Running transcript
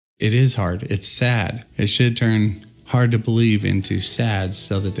It is hard. It's sad. It should turn hard to believe into sad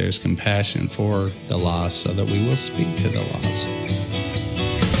so that there's compassion for the lost, so that we will speak to the lost.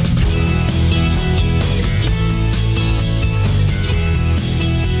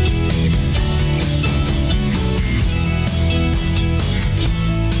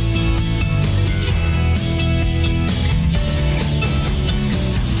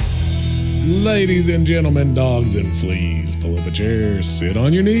 Ladies and gentlemen, dogs and fleas, pull up a chair, sit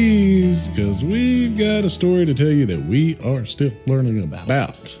on your knees, because we've got a story to tell you that we are still learning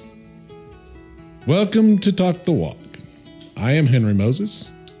about. Welcome to Talk the Walk. I am Henry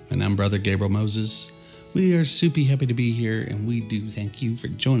Moses. And I'm Brother Gabriel Moses. We are super happy to be here, and we do thank you for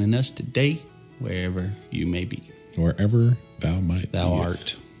joining us today, wherever you may be. Wherever thou might Thou be.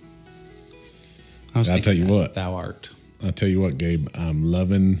 art. I'll tell you what. Thou art. I'll tell you what, Gabe. I'm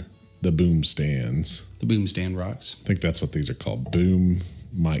loving the boom stands. The boom stand rocks. I think that's what these are called. Boom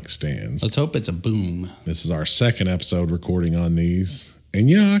mic stands. Let's hope it's a boom. This is our second episode recording on these. And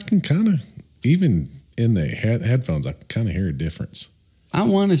yeah, I can kind of, even in the headphones, I can kind of hear a difference. I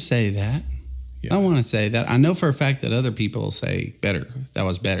want to say that. Yeah. I want to say that. I know for a fact that other people say better. That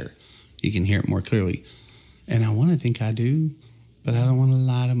was better. You can hear it more clearly. And I want to think I do, but I don't want to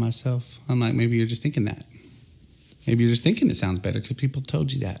lie to myself. I'm like, maybe you're just thinking that. Maybe you're just thinking it sounds better because people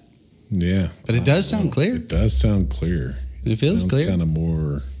told you that. Yeah. But it does sound clear. It does sound clear. It feels clear. Kind of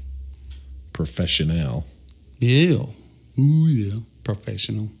more professional. Yeah. Ooh, yeah.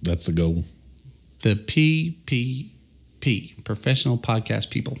 Professional. That's the goal. The PPP. Professional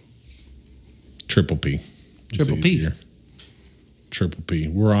Podcast People. Triple P. Triple P. Easier. Triple P.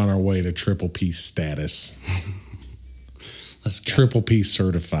 We're on our way to Triple P status. Let's go. Triple P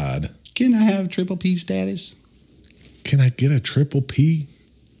certified. Can I have Triple P status? Can I get a Triple P?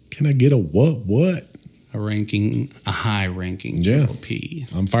 Can I get a what? A high ranking Triple P.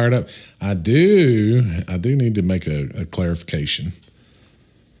 I'm fired up. I do need to make a clarification.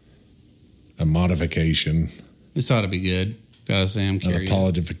 A modification. This ought to be good. Gotta say, I'm curious. An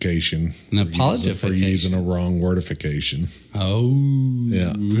apologification. An apologification. For using a wrong wordification. Oh.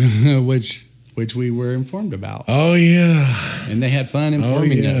 Yeah. which we were informed about. Oh, yeah. And they had fun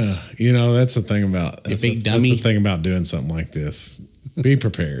informing us. You know, that's the thing about... You big dummy. That's the thing about doing something like this. Be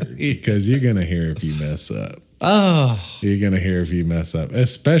prepared, because you're going to hear if you mess up. Oh. You're going to hear if you mess up,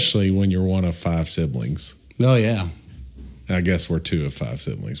 especially when you're one of 5 siblings. Oh, yeah. I guess we're 2 of 5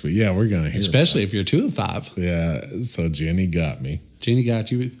 siblings, but yeah, we're going to hear especially if you're 2 of 5. Yeah, so Jenny got me. Jenny got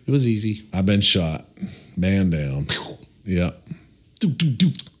you. It was easy. I've been shot. Man down. Yep.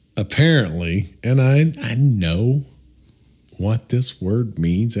 Apparently, and I know what this word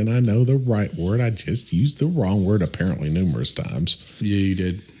means, and I know the right word. I just used the wrong word apparently numerous times. Yeah, you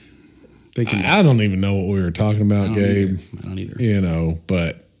did. I don't even know what we were talking about, Gabe. I don't either. You know,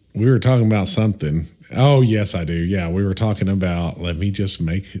 but we were talking about something. Oh, yes, I do. Yeah, we were talking about, let me just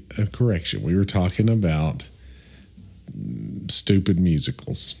make a correction. We were talking about stupid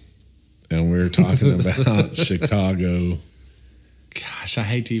musicals. And we were talking about Chicago. Gosh, I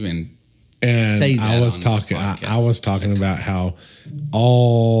hate to even and say that. I was talking about how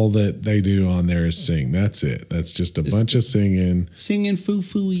all that they do on there is sing. That's it. That's just a bunch of singing. Singing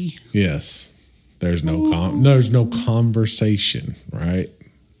foo-foo-y. Yes. There's no conversation, right?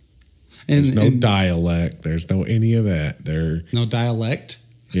 And there's no dialect. There's no any of that. No dialect?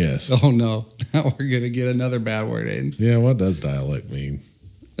 Yes. Oh, no. Now we're going to get another bad word in. Yeah, what does dialect mean?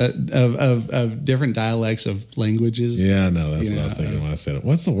 Of different dialects of languages. Yeah, no, that's what I was thinking when I said it.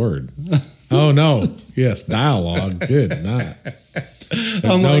 What's the word? Oh, no. Yes, dialogue. Good night. There's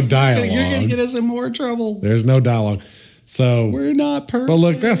no dialogue. You're going to get us in more trouble. There's no dialogue. So we're not perfect. But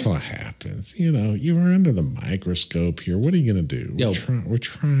look, that's what happens. You know, you were under the microscope here. What are you going to do? We're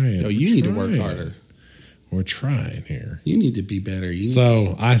trying. Yo, you need to work harder. We're trying here. You need to be better.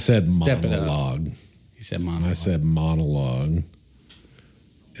 I said monologue. You said monologue. I said monologue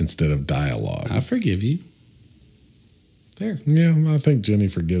instead of dialogue. I forgive you. There. Yeah, I think Jenny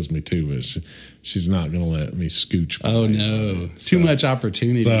forgives me too, but she's not going to let me scooch. Oh, no. Too much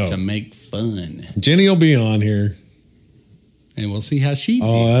opportunity to make fun. Jenny will be on here. And we'll see how she do.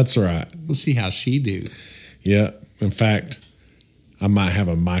 Oh, that's right. We'll see how she do. Yeah. In fact, I might have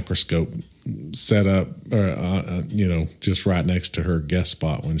a microscope set up, just right next to her guest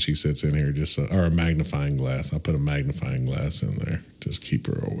spot when she sits in here, or a magnifying glass. I'll put a magnifying glass in there. Just keep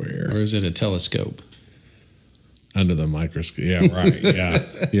her aware. Or is it a telescope? Under the microscope. Yeah, right.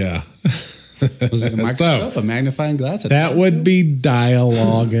 Yeah. Was it a microscope, a magnifying glass? That would be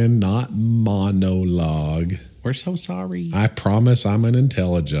dialogue and not monologue. We're so sorry. I promise I'm an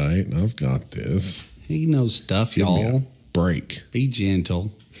intelligent. I've got this. He knows stuff, y'all. Break. Be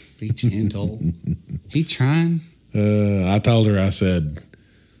gentle. Be gentle. He trying. I told her, I said,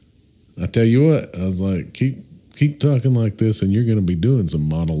 I tell you what, I was like, keep talking like this and you're going to be doing some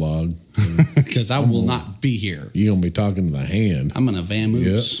monologue. Because I will not be here. You're going to be talking to the hand. I'm going to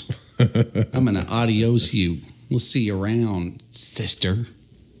vamoose. Yep. I'm going to adios you. We'll see you around, sister.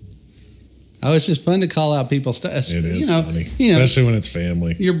 Oh, it's just fun to call out people's stuff. It is funny. Especially when it's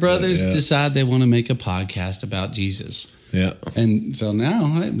family. Your brothers decide they want to make a podcast about Jesus. Yeah. And so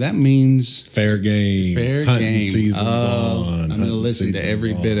now that means fair game. Fair hunting game. Season's on. I'm going to listen to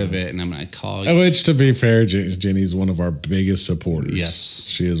every bit of it, and I'm going to call you. Which, to be fair, Jenny's one of our biggest supporters. Yes.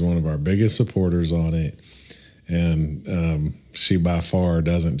 She is one of our biggest supporters on it. And she by far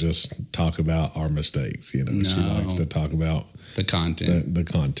doesn't just talk about our mistakes. You know, no. She likes to talk about the content. The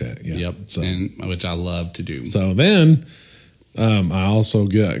content. Yeah. Yep. So, which I love to do. So then I also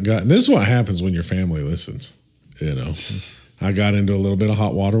got this is what happens when your family listens. You know, I got into a little bit of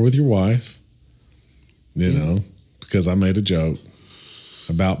hot water with your wife, you know, because I made a joke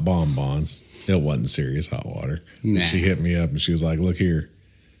about bonbons. It wasn't serious hot water. Nah. She hit me up and she was like, look here,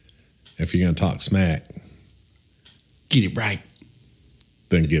 if you're going to talk smack, get it right.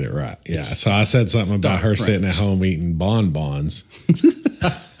 Then get it right. Yeah. So I said something about her sitting at home eating bonbons.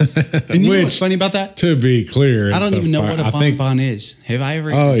 And you know what's funny about that? To be clear, I don't even know what a bonbon is. Have I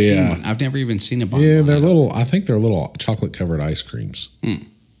ever seen one? I've never even seen a bonbon. Yeah, they're little. I think they're little chocolate covered ice creams.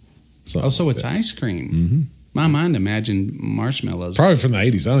 So it's ice cream. Mm-hmm. My mind imagined marshmallows. Probably from the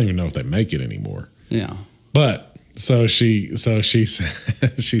 80s. I don't even know if they make it anymore. Yeah, but so she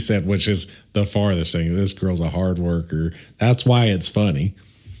said, which is the farthest thing. This girl's a hard worker. That's why it's funny.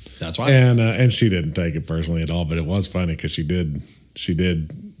 That's why. And she didn't take it personally at all, but it was funny because she did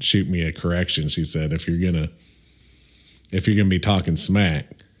shoot me a correction. She said, if you're gonna be talking smack,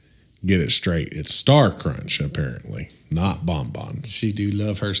 get it straight. It's Star Crunch, apparently, not bonbons. She do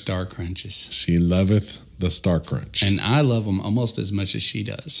love her Star Crunches. She loveth the Star Crunch. And I love them almost as much as she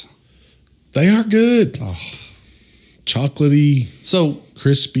does. They are good. Oh. Chocolatey, so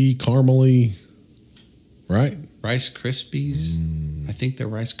crispy, caramely, right? Rice Krispies. I think there are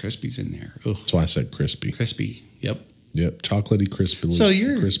Rice Krispies in there. Ugh. That's why I said crispy. Crispy, yep. Yep, chocolatey, crispy. So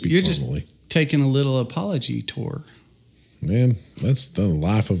you're just taking a little apology tour. Man, that's the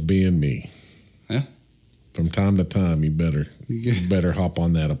life of being me. Yeah. From time to time, you better hop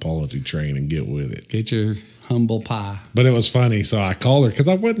on that apology train and get with it. Get your humble pie. But it was funny, so I called her because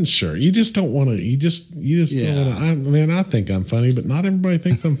I wasn't sure. You just don't want to. You just don't want to. I think I'm funny, but not everybody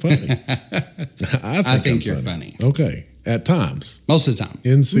thinks I'm funny. I think you're funny. Okay. At times. Most of the time.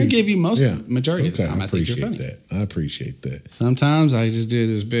 I'm going to give you majority of the time. I think you're funny. I appreciate that. Sometimes I just do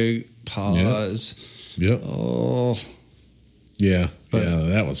this big pause. Yep. Oh. Yeah.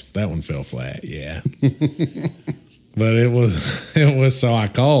 That one fell flat. Yeah. But it was so I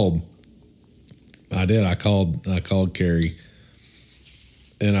called. I did. I called Carrie.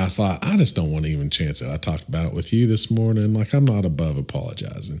 And I thought, I just don't want to even chance it. I talked about it with you this morning. Like, I'm not above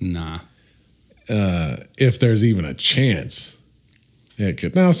apologizing. Nah. If there's even a chance, it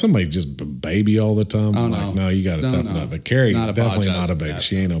could. Now, somebody just baby all the time. Oh, no, you got to toughen up. But Carrie's definitely not a baby.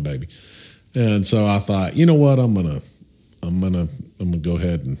 She ain't no baby. And so I thought, you know what? I'm gonna go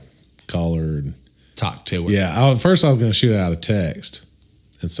ahead and call her and talk to her. Yeah. First, I was gonna shoot out a text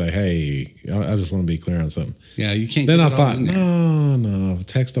and say, hey, I just want to be clear on something. Yeah, you can't. Then I thought, no,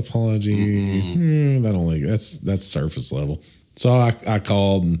 text apology. That's surface level. So I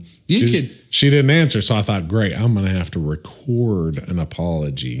called and she didn't answer. So I thought, great, I'm going to have to record an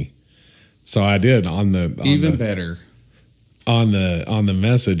apology. So I did better. On the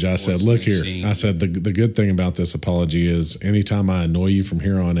message, I said, look here. I said, the good thing about this apology is anytime I annoy you from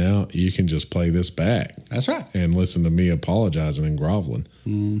here on out, you can just play this back. That's right. And listen to me apologizing and groveling.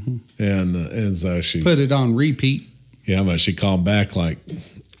 Mm-hmm. And so she put it on repeat. Yeah, but she called back it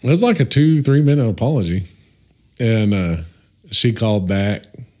was like a 2-3 minute apology. And she called back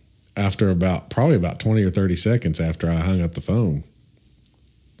after probably about 20 or 30 seconds after I hung up the phone.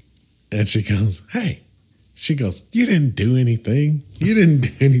 And she goes, hey. She goes, you didn't do anything. You didn't do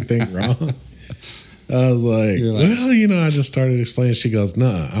anything wrong. I was like, well, I just started explaining. She goes,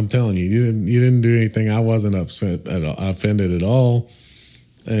 no, I'm telling you, you didn't do anything. I wasn't offended at all.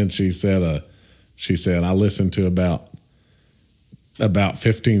 And she said, I listened to about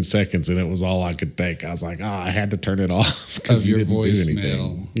 15 seconds and it was all I could take. I was like, I had to turn it off because you didn't do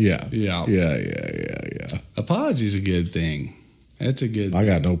anything. Yeah. Apology's a good thing. That's a good thing. I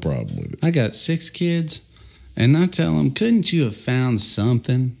got no problem with it. I got 6 kids. And I tell them, couldn't you have found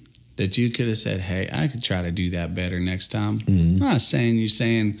something that you could have said, hey, I could try to do that better next time? Mm-hmm. I'm not saying you're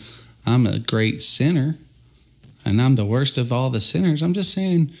saying I'm a great sinner. and I'm the worst of all the sinners. I'm just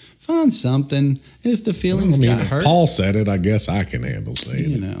saying, find something. If the feelings got hurt. Paul said it. I guess I can handle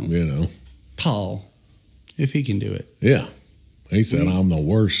saying it. You know. Paul, if he can do it. Yeah. He said, I'm the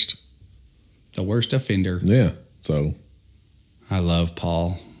worst. The worst offender. Yeah. So. I love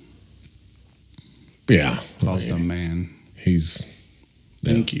Paul. Yeah. Paul's the man. He's.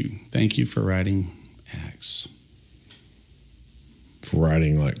 Thank you. Thank you for writing Acts. For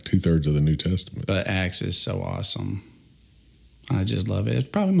writing like 2/3 of the New Testament. But Acts is so awesome. I just love it. It's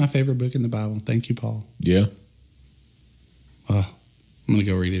probably my favorite book in the Bible. Thank you, Paul. Yeah. I'm going to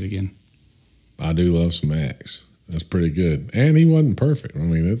go read it again. I do love some Acts. That's pretty good. And he wasn't perfect. I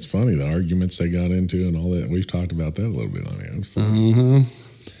mean, it's funny, the arguments they got into and all that. We've talked about that a little bit on here. It's funny.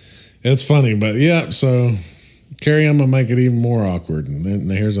 It's funny, but yeah, so Carrie, I'm going to make it even more awkward. And then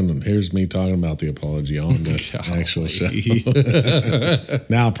here's me talking about the apology on the actual show.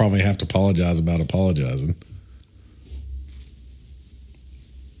 Now I'll probably have to apologize about apologizing.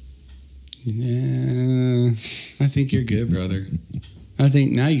 Yeah, I think you're good, brother. I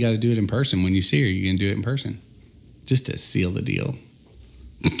think now you got to do it in person. When you see her, you can do it in person. Just to seal the deal.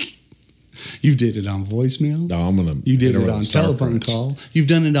 You did it on voicemail. No, I'm going to. You did it on telephone call. You've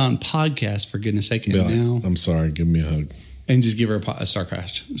done it on podcast, for goodness sake. And now. I'm sorry. Give me a hug. And just give her a Star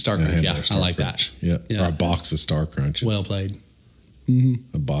Crunch. Star Crunch. Yeah, I like crunch. That. Yeah. Or a box of Star Crunches. Well played.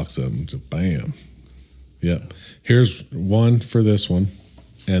 A box of them. Just bam. Yep. Here's one for this one.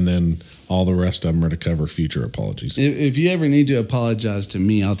 And then all the rest of them are to cover future apologies. If you ever need to apologize to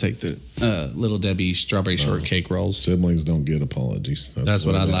me, I'll take the Little Debbie strawberry shortcake rolls. Siblings don't get apologies. That's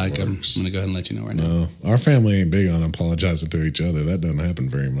what I like. I'm going to go ahead and let you know right now. No, our family ain't big on apologizing to each other. That doesn't happen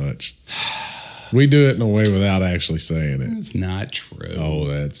very much. We do it in a way without actually saying it. That's not true. Oh,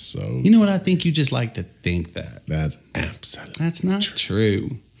 that's so. You know what? I think you just like to think that. That's absolutely. That's not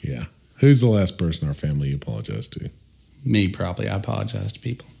true. Yeah. Who's the last person in our family you apologized to? Me, probably. I apologize to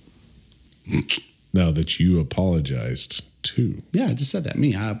people. No, that you apologized to. Yeah, I just said that.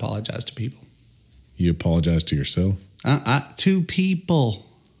 Me, I apologize to people. You apologize to yourself? To people.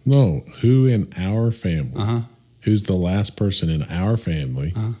 No, who in our family? Who's the last person in our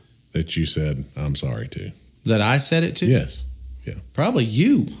family that you said, I'm sorry to? That I said it to? Yes. Yeah. Probably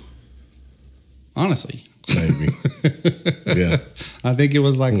you. Honestly. Maybe. Yeah. I think it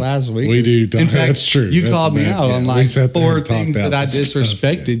was like last week. We do. In fact, that's true. You called me out on like 4 things that I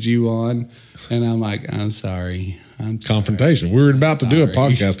disrespected you on. And I'm like, I'm sorry. Confrontation. We were about to do a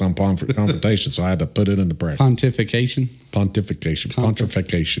podcast on confrontation, so I had to put it into practice. Pontification. Pontification.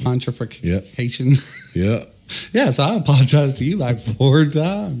 Yeah. Yeah, so I apologized to you like 4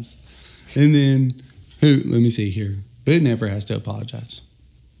 times. And then, let me see here. Boo never has to apologize.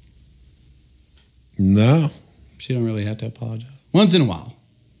 No. She don't really have to apologize. Once in a while.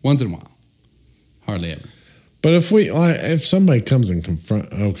 Hardly ever. But if somebody comes and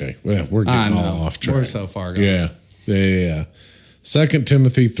confront, okay, well, we're getting all off track. We're so far gone. Yeah. 2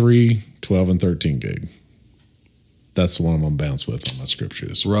 Timothy 3:12 and 13, Gabe. That's the one I'm going to bounce with on my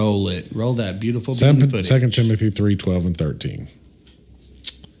scriptures. Roll it. Roll that beautiful 2 Timothy 3:12 and 13.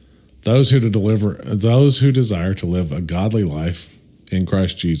 Those who desire to live a godly life in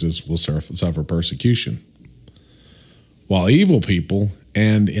Christ Jesus will suffer persecution, while evil people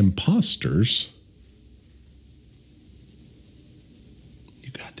and impostors.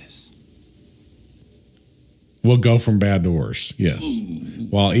 You got this. Will go from bad to worse. Yes.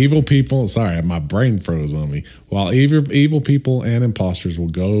 While evil people, sorry, my brain froze on me. While evil people and impostors will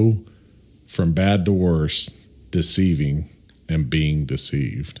go from bad to worse, deceiving and being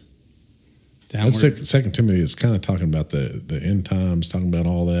deceived. Second Timothy is kind of talking about the end times, talking about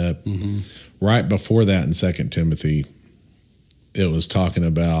all that. Mm-hmm. Right before that in 2 Timothy, it was talking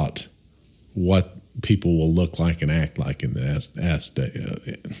about what people will look like and act like in the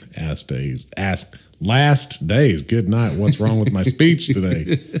last days. Good night. What's wrong with my speech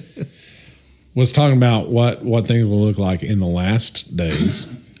today? Was talking about what things will look like in the last days.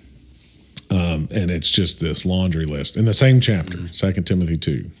 And it's just this laundry list in the same chapter, 2 Timothy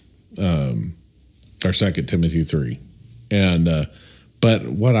 2. Or 2 Timothy 3. And but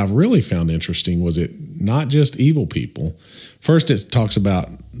what I really found interesting was it not just evil people. First, it talks about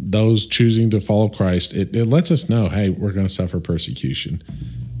those choosing to follow Christ. It lets us know, hey, we're going to suffer persecution.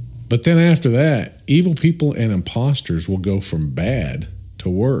 But then after that, evil people and imposters will go from bad to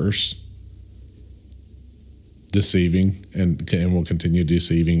worse, deceiving, and will continue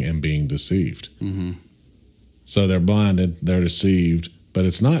deceiving and being deceived. Mm-hmm. So they're blinded, they're deceived, but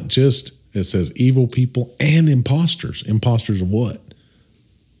it's not just... It says evil people and imposters. Imposters of what?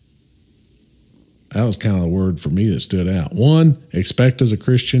 That was kind of the word for me that stood out. 1, expect as a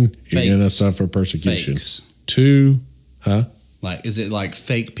Christian, you're going to suffer persecution. Like, is it like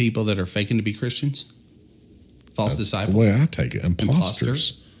fake people that are faking to be Christians? False disciples? The way I take it.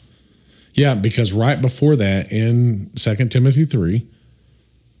 Imposters. Yeah, because right before that in 2 Timothy 3,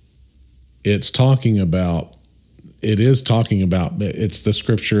 it's the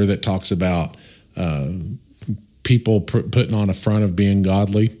scripture that talks about people putting on a front of being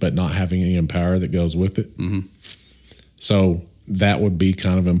godly, but not having any power that goes with it. Mm-hmm. So that would be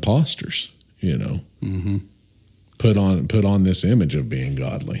kind of imposters, mm-hmm. Put on this image of being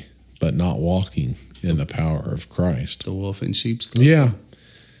godly, but not walking in the power of Christ. The wolf in sheep's clothing. Yeah.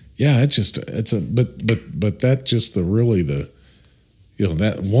 But that's just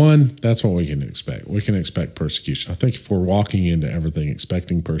that's what we can expect. We can expect persecution. I think if we're walking into everything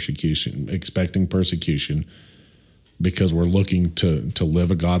expecting persecution, because we're looking to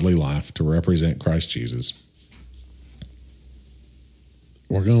live a godly life, to represent Christ Jesus,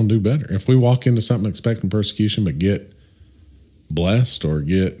 we're going to do better. If we walk into something expecting persecution but get blessed or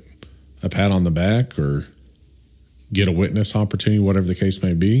get a pat on the back or get a witness opportunity, whatever the case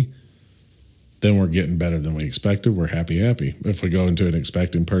may be, then we're getting better than we expected. We're happy. If we go into it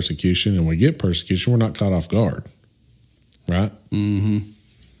expecting persecution and we get persecution, we're not caught off guard, right? Mm-hmm.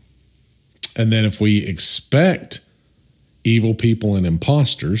 And then if we expect evil people and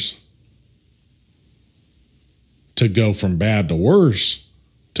imposters to go from bad to worse,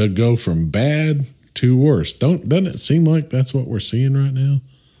 doesn't it seem like that's what we're seeing right now?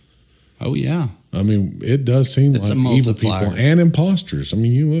 Oh, yeah. I mean, it does seem like evil people and imposters. I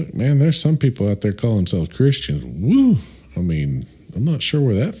mean, you look, man, there's some people out there calling themselves Christians. Woo! I mean, I'm not sure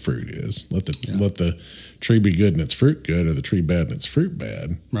where that fruit is. Let the tree be good and its fruit good, or the tree bad and its fruit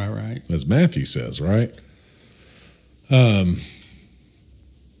bad. Right. As Matthew says, right? And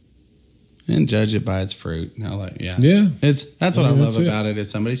judge it by its fruit. Yeah. That's what I love about it. If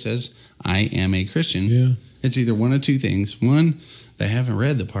somebody says, I am a Christian, it's either one of two things. One, they haven't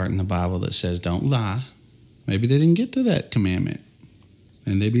read the part in the Bible that says don't lie. Maybe they didn't get to that commandment.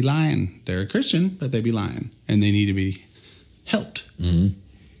 And they be lying. They're a Christian, but they be lying. And they need to be helped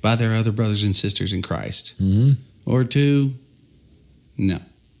by their other brothers and sisters in Christ. Mm-hmm. Or two, nope,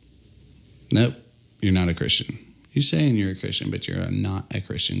 you're not a Christian. You're saying you're a Christian, but you're not a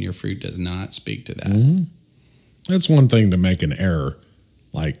Christian. Your fruit does not speak to that. Mm-hmm. That's one thing to make an error,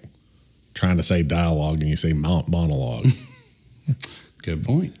 like trying to say dialogue and you say monologue. Good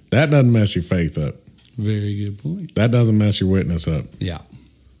point. That doesn't mess your faith up. Very good point. That doesn't mess your witness up. Yeah.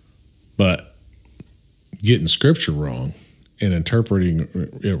 But getting scripture wrong and interpreting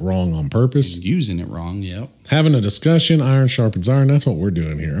it wrong on purpose. And using it wrong, yep. Having a discussion, iron sharpens iron. That's what we're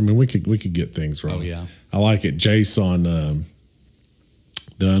doing here. I mean, we could get things wrong. Oh, yeah. I like it. Jace on the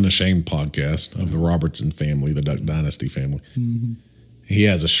Unashamed podcast of the Robertson family, the Duck Dynasty family. Mm-hmm. He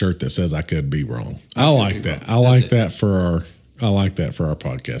has a shirt that says "I could be wrong." I like that. I like that for our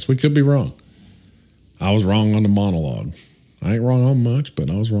podcast. We could be wrong. I was wrong on the monologue. I ain't wrong on much, but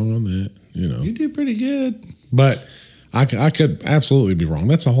I was wrong on that. You did pretty good. But I could absolutely be wrong.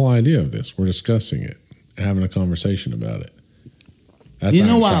 That's the whole idea of this. We're discussing it, having a conversation about it. That's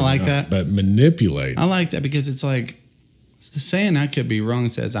why I like that? But manipulate. I like that because it's like saying I could be wrong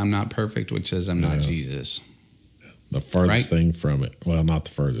says I'm not perfect, which says I'm not Jesus. The furthest thing from it. Well, not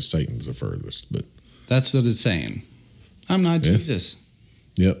the furthest. Satan's the furthest, but that's what it's saying. I'm not Jesus.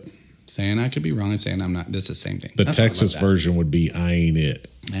 Yep. Saying I could be wrong and saying I'm not. That's the same thing. The Texas version would be I ain't it.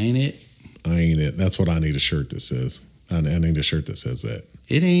 Ain't it? I ain't it. That's what I need a shirt that says. I need a shirt that says that.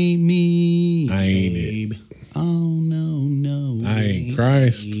 It ain't me. I ain't it. Oh, no. I ain't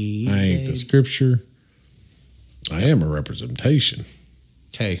Christ. I ain't the scripture. I am a representation.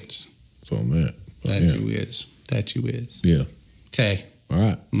 Okay. So on that. That you is. That you is. Yeah. Okay. All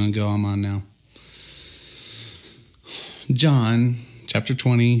right. I'm going to go on mine now. John chapter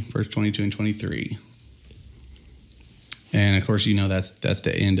 20, verse 22 and 23. And of course, that's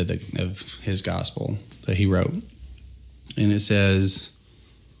the end of his gospel that he wrote. And it says,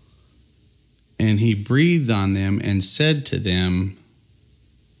 and he breathed on them and said to them,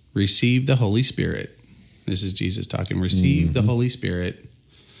 receive the Holy Spirit. This is Jesus talking. Receive the Holy Spirit.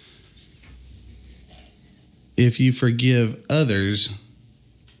 If you forgive others,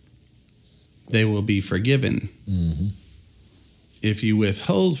 they will be forgiven. Mm-hmm. If you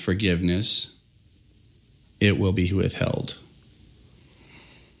withhold forgiveness, it will be withheld.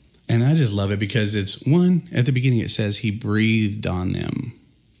 And I just love it because it's one, at the beginning it says he breathed on them.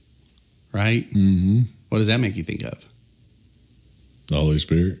 Right? Mm-hmm. What does that make you think of? The Holy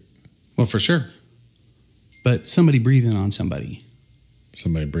Spirit. Well, for sure. But somebody breathing on somebody.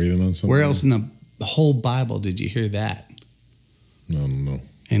 Somebody breathing on somebody? Where else in the whole Bible did you hear that? I don't know.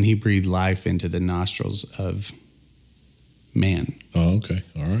 and he breathed life into the nostrils of man. Oh, okay.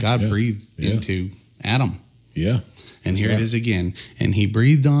 All right. God breathed into Adam. Yeah. And here it is again. And he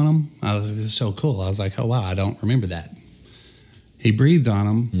breathed on him. I was like, this is so cool. I was like, oh, wow, I don't remember that. He breathed on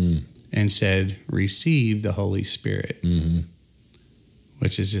him and said, receive the Holy Spirit,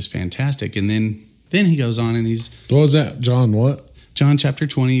 which is just fantastic. And then he goes on and he's... What was that? John what? John chapter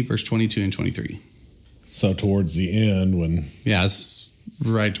 20, verse 22 and 23. So towards the end when... Yeah, it's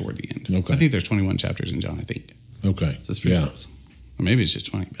right toward the end. Okay. I think there's 21 chapters in John, I think. Okay. So it's pretty close. Or maybe it's just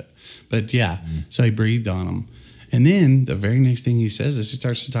 20, but yeah. So he breathed on him. And then the very next thing he says is he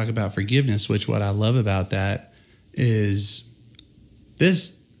starts to talk about forgiveness, which what I love about that is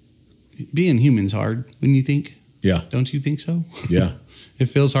this being human's hard when you think. Yeah. Don't you think so? Yeah. It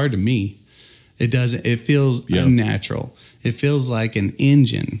feels hard to me. It doesn't. It feels unnatural. It feels like an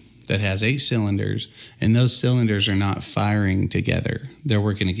engine that has 8 cylinders, and those cylinders are not firing together. They're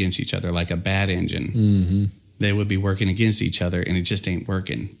working against each other like a bad engine. Mm-hmm. They would be working against each other, and it just ain't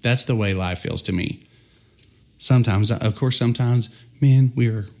working. That's the way life feels to me. Sometimes, man, we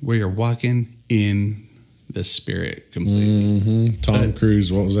are walking in the Spirit completely. Mm-hmm. Tom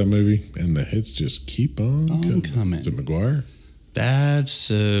Cruise, what was that movie? And the hits just keep on coming. Is it McGuire?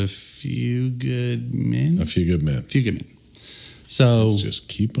 That's A Few Good Men. A Few Good Men. So just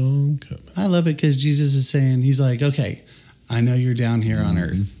keep on coming. I love it because Jesus is saying, he's like, okay, I know you're down here on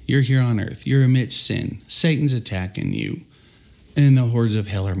earth. You're here on earth. You're amidst sin. Satan's attacking you. And the hordes of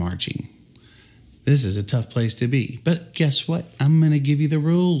hell are marching. This is a tough place to be. But guess what? I'm going to give you the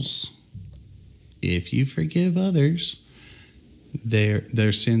rules. If you forgive others,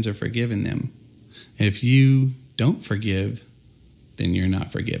 their sins are forgiven them. If you don't forgive, then you're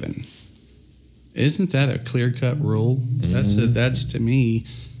not forgiven. Isn't that a clear-cut rule? Mm-hmm. That's to me,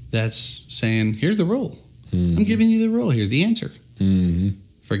 that's saying, here's the rule. Mm-hmm. I'm giving you the rule. Here's the answer. Mm-hmm.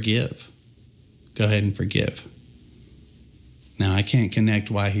 Forgive. Go ahead and forgive. Now, I can't connect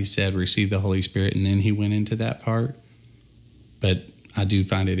why he said receive the Holy Spirit and then he went into that part, but I do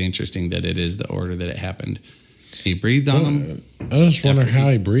find it interesting that it is the order that it happened. He breathed on him. I just wonder how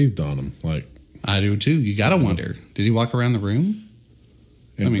he breathed on him. Like, I do too. You got to wonder. Did he walk around the room?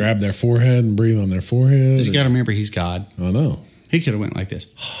 And grab their forehead and breathe on their forehead? You got to remember, he's God. I know. He could have went like this.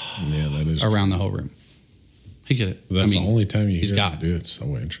 Yeah, that is around the whole room. He could have. That's the only time you hear God. him do it. It's so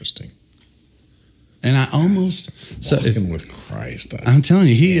interesting. And I almost walking with Christ. I'm telling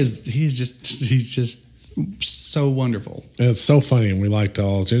you, he's just so wonderful. And it's so funny, and we like to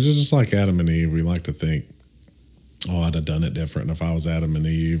all just like Adam and Eve. We like to think, "Oh, I'd have done it different if I was Adam and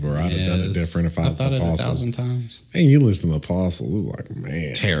Eve, or I'd have done it different if I was the apostles." I thought it 1,000 times. And you listen to the apostles, it's like,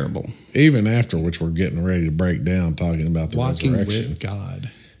 man, terrible. Even after, which we're getting ready to break down, talking about the walking resurrection with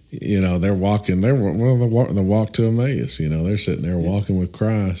God. You know, they're walking. The walk to Emmaus. You know, they're sitting there walking with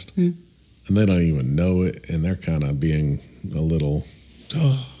Christ. Yeah. And they don't even know it, and they're kind of being a little,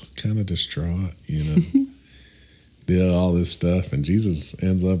 kind of distraught, you know. Did all this stuff, and Jesus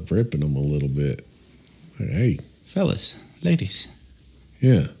ends up ripping them a little bit. Like, hey. Fellas, ladies.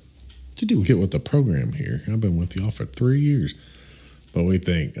 Yeah. What you doing? Get with the program here. I've been with y'all for 3 years. But we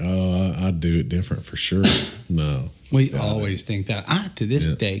think, I'd do it different for sure. No. We always think that. I, to this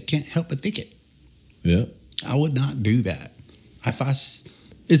day, can't help but think it. Yeah. I would not do that.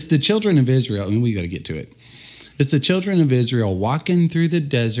 It's the children of Israel, and we got to get to it. It's the children of Israel walking through the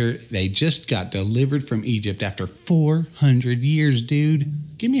desert. They just got delivered from Egypt after 400 years,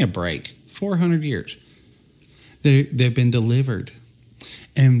 dude. Give me a break. 400 years. They've been delivered.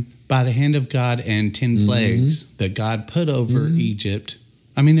 And by the hand of God and 10 plagues that God put over Egypt.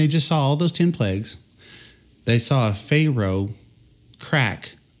 I mean, they just saw all those 10 plagues. They saw a Pharaoh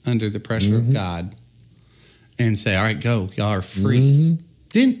crack under the pressure of God and say, all right, go. Y'all are free.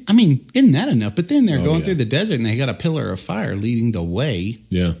 Then, I mean, isn't that enough? But then they're going through the desert and they got a pillar of fire leading the way.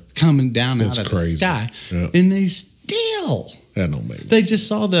 Yeah. Coming down out of the sky. Yeah. And they still... That don't make They just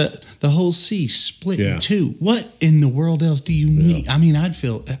saw the whole sea split in two. What in the world else do you need? I mean,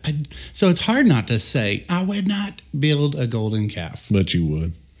 so it's hard not to say, I would not build a golden calf. But you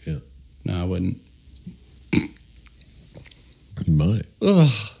would. Yeah. No, I wouldn't. You might.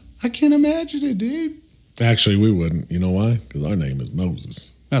 Ugh, I can't imagine it, dude. Actually, we wouldn't. You know why? Because our name is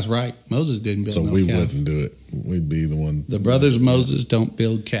Moses. That's right. Moses didn't build so we calf. Wouldn't do it. We'd be the one. The brothers Moses don't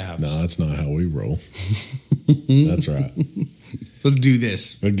build calves. No, that's not how we roll. That's right. Let's do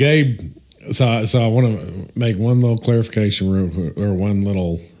this. But Gabe, so I want to make one little clarification or one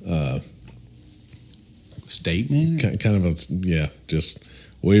little statement. Kind of just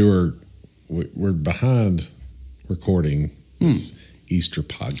we're behind recording this Easter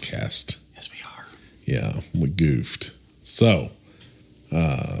podcast. Yes, we are. Yeah, we goofed. So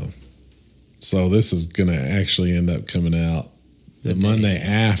So this is going to actually end up coming out the Monday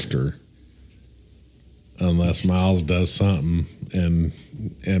after, unless Miles does something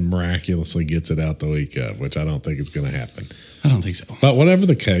and miraculously gets it out the week of, which I don't think is going to happen. I don't think so. But whatever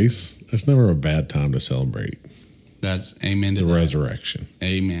the case, there's never a bad time to celebrate. That's amen to the that. Resurrection.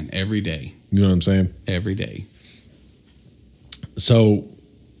 Amen. Every day. You know what I'm saying? Every day. So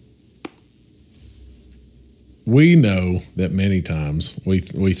we know that many times we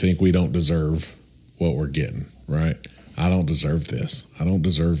think we don't deserve what we're getting, right? I don't deserve this. I don't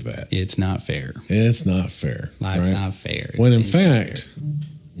deserve that. It's not fair. It's not fair. Life's right? not fair. When in fact,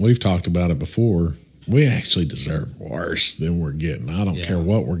 we've talked about it before, we actually deserve worse than we're getting. I don't care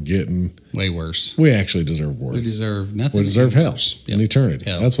what we're getting. Way worse. We actually deserve worse. We deserve nothing. We deserve hell in eternity.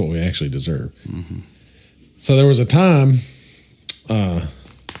 Hell. That's what we actually deserve. Mm-hmm. So there was a time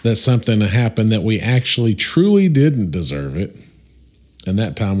that something happened that we actually truly didn't deserve it. And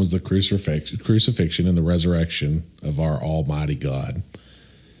that time was the crucifixion and the resurrection of our Almighty God.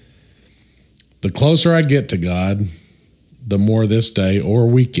 The closer I get to God, the more this day or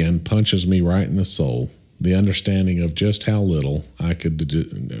weekend punches me right in the soul. The understanding of just how little I could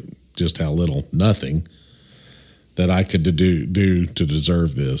do, just how little, nothing, that I could do to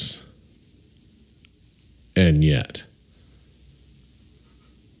deserve this. And yet,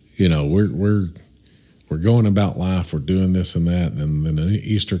 you know, we're going about life, we're doing this and that, and then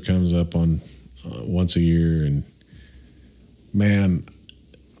Easter comes up on once a year, and man,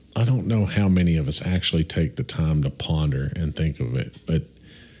 I don't know how many of us actually take the time to ponder and think of it, but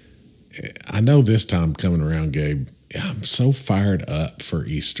I know this time coming around, Gabe, I'm so fired up for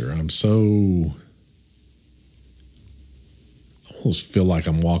Easter. I almost feel like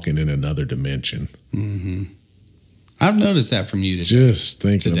I'm walking in another dimension. Mm-hmm. I've noticed that from you today. Just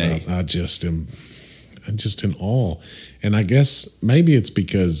thinking about, I'm just in awe. And I guess maybe it's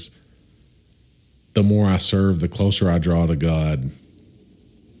because the more I serve, the closer I draw to God,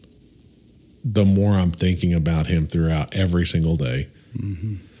 the more I'm thinking about Him throughout every single day.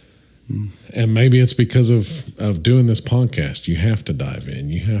 Mm-hmm. Mm-hmm. And maybe it's because of doing this podcast. You have to dive in.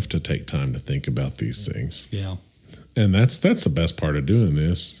 You have to take time to think about these things. Yeah. And that's the best part of doing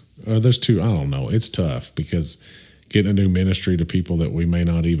this. There's two, I don't know. It's tough because getting a new ministry to people that we may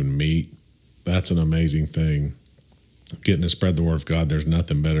not even meet, that's an amazing thing. Getting to spread the word of God, there's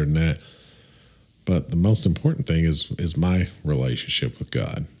nothing better than that. But the most important thing is my relationship with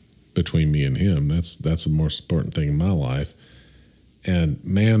God between me and Him. That's the most important thing in my life. And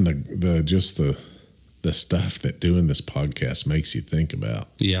man, the stuff that doing this podcast makes you think about.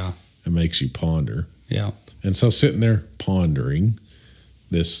 Yeah. It makes you ponder. Yeah. And so sitting there pondering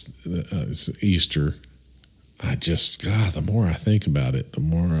this Easter, the more I think about it, the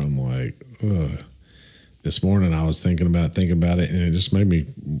more I'm like, ugh. This morning I was thinking about it, and it just made me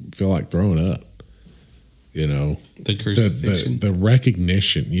feel like throwing up. You know, the crucifixion, the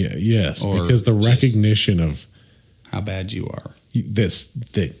recognition, because the recognition of how bad you are.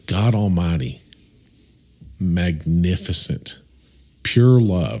 That God Almighty, magnificent, pure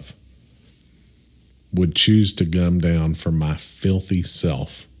love, would choose to come down for my filthy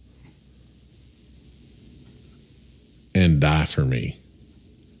self and die for me.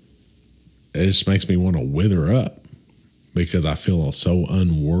 It just makes me want to wither up because I feel so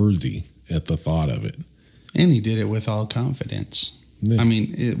unworthy at the thought of it. And He did it with all confidence. Yeah. I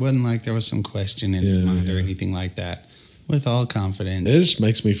mean, it wasn't like there was some question in his mind or anything like that. With all confidence. It just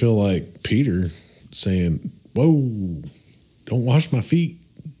makes me feel like Peter saying, whoa, don't wash my feet.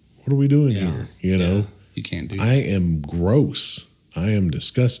 What are we doing here? You know? You can't do that. I am gross. I am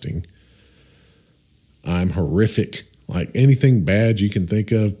disgusting. I'm horrific. Like anything bad you can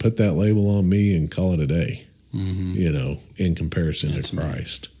think of, put that label on me and call it a day. Mm-hmm. You know, in comparison to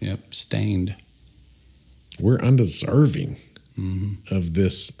Christ. Yep, stained. We're undeserving of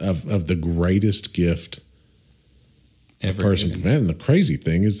this, of the greatest gift a person can have. And the crazy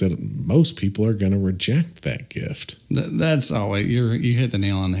thing is that most people are going to reject that gift. That's always, you hit the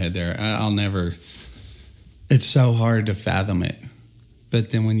nail on the head there. I'll never, it's so hard to fathom it.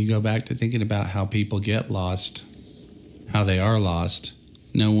 But then when you go back to thinking about how people get lost, how they are lost,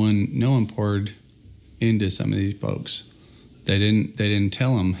 no one poured into some of these folks. They didn't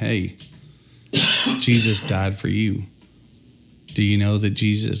tell them, hey, Jesus died for you. Do you know that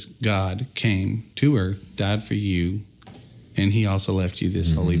Jesus, God, came to earth, died for you, and He also left you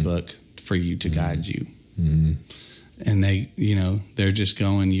this holy book for you to guide you. Mm-hmm. And they, they're just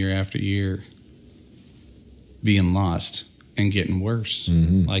going year after year being lost and getting worse.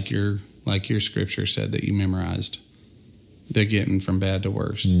 Mm-hmm. Like your scripture said that you memorized. They're getting from bad to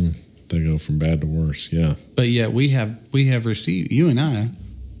worse. They go from bad to worse. Yeah. But yet we have received, you and I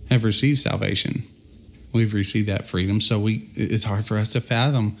have received salvation. We've received that freedom. So it's hard for us to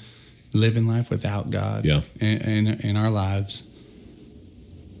fathom living life without God in our lives,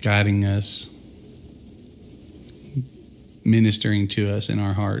 guiding us, ministering to us in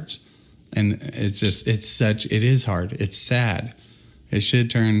our hearts. And it is hard. It's sad. It should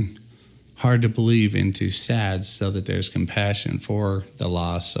turn hard to believe into sad, so that there's compassion for the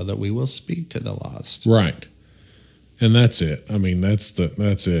lost, so that we will speak to the lost. Right. And that's it. I mean, that's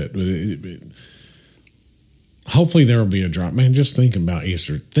it. Hopefully there will be a drop. Man, just thinking about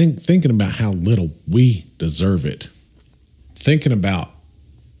Easter, thinking about how little we deserve it. Thinking about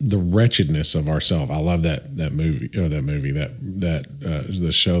the wretchedness of ourselves. I love the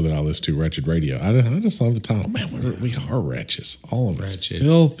show that I listen to, Wretched Radio. I just love the title. Man, we are wretches. All of us.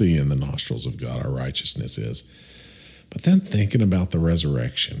 Filthy in the nostrils of God, our righteousness is. But then thinking about the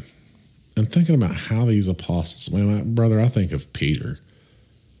resurrection and thinking about how these apostles, man, brother, I think of Peter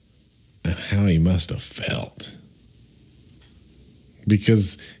and how he must have felt.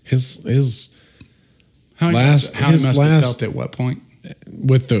 Because his last have felt at what point?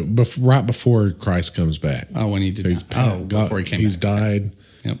 Right before Christ comes back. Oh, when he did before he came he's back. Died.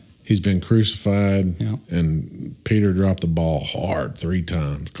 Yep. He's been crucified. Yep. And Peter dropped the ball hard 3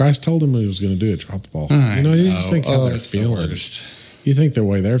 times. Christ told him he was going to do it. Drop the ball. You just think how they're feeling. You think the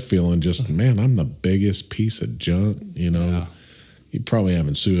way they're feeling, just, man, I'm the biggest piece of junk, You're probably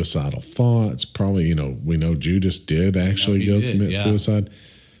having suicidal thoughts. Probably, we know Judas did actually commit suicide.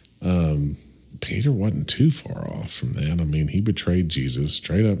 Peter wasn't too far off from that. I mean, he betrayed Jesus,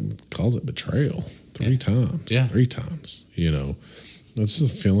 straight up calls it betrayal 3 times. Yeah. 3 times, That's the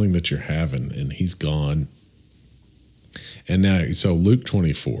feeling that you're having, and he's gone. And now, so Luke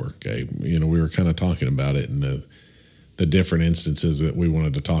 24, okay, we were kind of talking about it in the different instances that we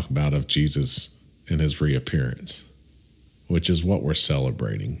wanted to talk about of Jesus and his reappearance, which is what we're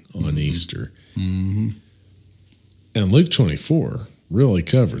celebrating on Easter. Mm-hmm. And Luke 24 really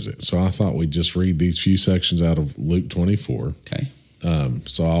covers it. So I thought we'd just read these few sections out of Luke 24. Okay.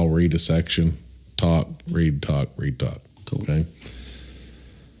 So I'll read a section, talk, read, talk. Cool. Okay.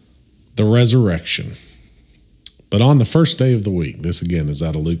 The resurrection. But on the first day of the week, this again is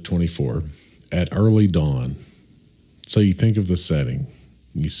out of Luke 24, at early dawn. So you think of the setting.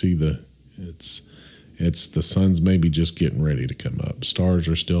 You see it's the sun's maybe just getting ready to come up. Stars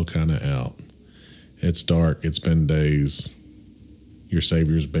are still kind of out. It's dark. It's been days. Your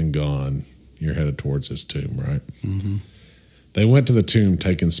Savior's been gone. You're headed towards his tomb, right? Mm-hmm. They went to the tomb,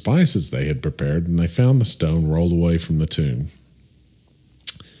 taking spices they had prepared, and they found the stone rolled away from the tomb.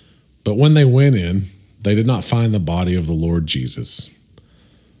 But when they went in, they did not find the body of the Lord Jesus.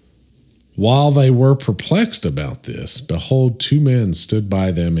 While they were perplexed about this, behold, 2 men stood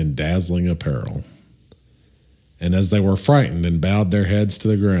by them in dazzling apparel. And as they were frightened and bowed their heads to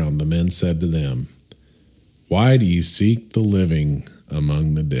the ground, the men said to them, "Why do you seek the living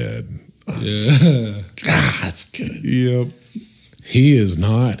among the dead?" Yeah. God, that's good. Yep. He is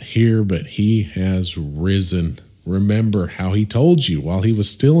not here, but he has risen. Remember how he told you while he was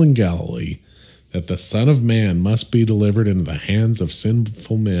still in Galilee that the Son of Man must be delivered into the hands of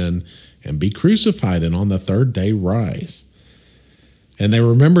sinful men and be crucified, and on the 3rd day rise. And they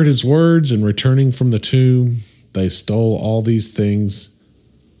remembered his words, and returning from the tomb, they stole all these things.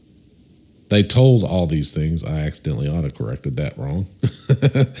 They told all these things. I accidentally autocorrected that wrong.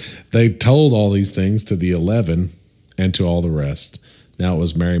 They told all these things to the 11 and to all the rest. Now it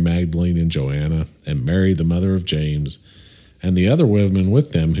was Mary Magdalene and Joanna and Mary, the mother of James, and the other women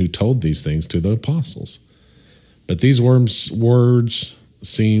with them who told these things to the apostles. But these words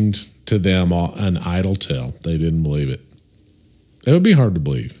seemed to them an idle tale. They didn't believe it. It would be hard to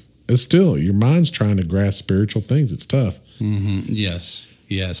believe. It's still, your mind's trying to grasp spiritual things. It's tough. Mm-hmm. Yes.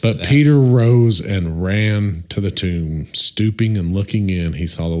 But Peter rose and ran to the tomb, stooping and looking in. He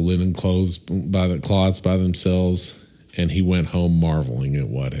saw the linen cloths by themselves, and he went home marveling at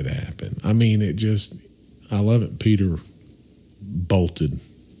what had happened. I mean, I love it. Peter bolted.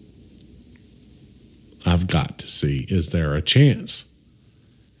 I've got to see, is there a chance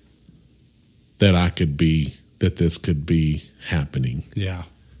that this could be happening? Yeah.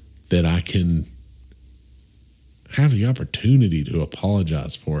 That I can have the opportunity to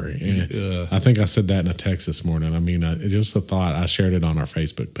apologize for it. And I think I said that in a text this morning. I mean, just the thought, I shared it on our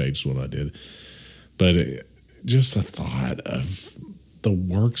Facebook page is what I did. But just the thought of the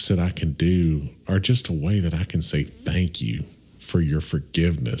works that I can do are just a way that I can say thank you for your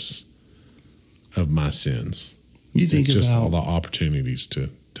forgiveness of my sins. You think just all the opportunities to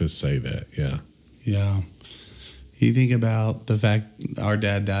say that. Yeah. You think about the fact our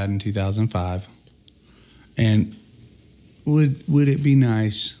dad died in 2005, and would it be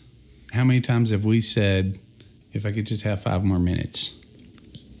nice? How many times have we said, if I could just have 5 more minutes?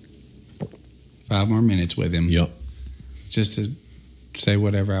 5 more minutes with him. Yep. Just to say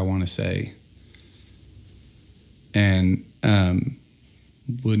whatever I want to say. And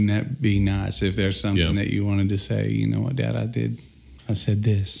wouldn't that be nice if there's something that you wanted to say, you know what, Dad, I said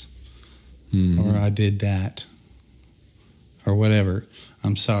this. Or I did that. Or whatever.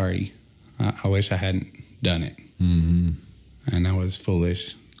 I'm sorry. I wish I hadn't done it. And I was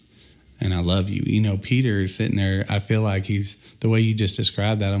foolish. And I love you. You know, Peter sitting there, I feel like he's, the way you just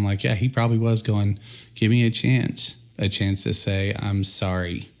described that, I'm like, yeah, he probably was going, give me a chance to say, I'm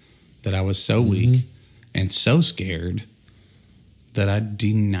sorry that I was so weak and so scared that I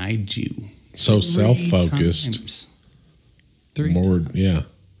denied you. So self-focused. 3 more, times. Yeah.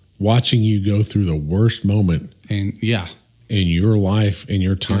 Watching you go through the worst moment And yeah. in your life, in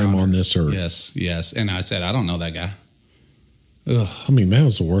your time on this earth. Yes. And I said, I don't know that guy. Ugh. I mean, that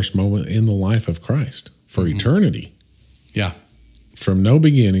was the worst moment in the life of Christ for eternity. Yeah. From no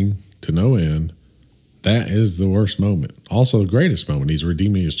beginning to no end, that is the worst moment. Also the greatest moment. He's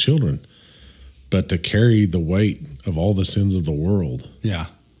redeeming his children. But to carry the weight of all the sins of the world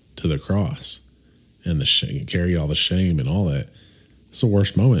to the cross and the shame, carry all the shame and all that, it's the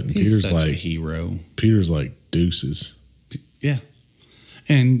worst moment. And He's Peter's such like a hero. Peter's like deuces. Yeah.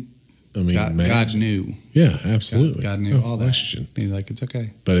 And I mean, God knew. Yeah, absolutely. God knew all that. Question. He's like, it's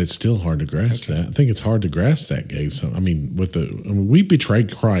okay. But it's still hard to grasp that. I think it's hard to grasp that, Gabe. So, I mean, we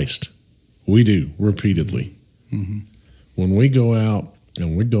betrayed Christ. We do, repeatedly. When we go out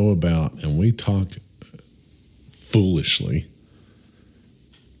and we go about and we talk foolishly,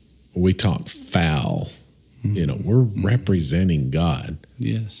 we talk foul, you know, we're representing God.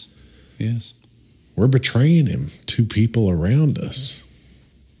 Yes. We're betraying him to people around us.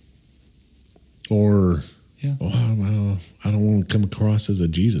 Or, well, I don't want to come across as a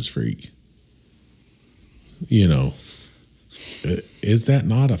Jesus freak. You know, is that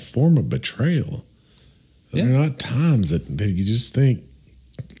not a form of betrayal? Yeah. There are not times that you just think,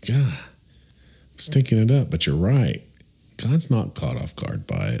 God, I'm stinking it up, but you're right. God's not caught off guard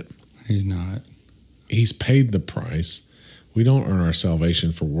by it. He's not. He's paid the price. We don't earn our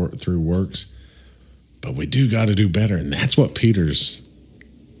salvation through works, but we do got to do better. And that's what Peter's...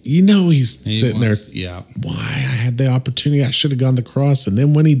 You know, he's sitting there. Yeah. Why? I had the opportunity. I should have gone to the cross. And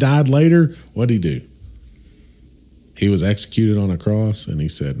then when he died later, what did he do? He was executed on a cross, and he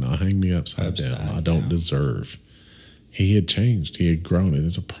said, "No, hang me upside down. I don't deserve." He had changed. He had grown. It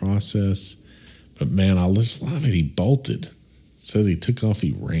is a process. But man, I just love it. He bolted. It says he took off.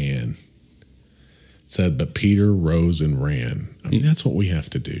 He ran. It said, but Peter rose and ran. I mean, that's what we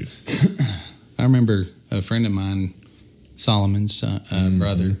have to do. I remember a friend of mine, Solomon's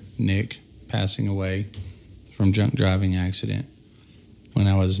brother, Nick, passing away from drunk driving accident when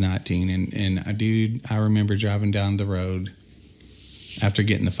I was 19. And I remember driving down the road after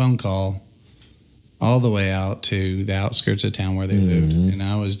getting the phone call all the way out to the outskirts of town where they lived. And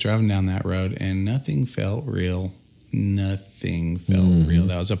I was driving down that road and nothing felt real. Nothing felt real.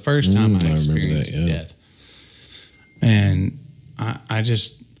 That was the first time I experienced death. And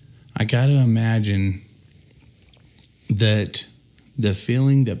I got to imagine that the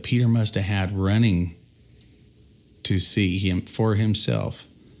feeling that Peter must have had running to see him for himself,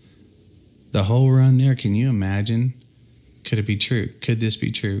 the whole run there, can you imagine? Could it be true? Could this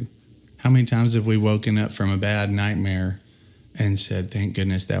be true? How many times have we woken up from a bad nightmare and said, thank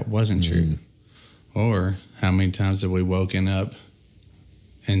goodness that wasn't true? Or how many times have we woken up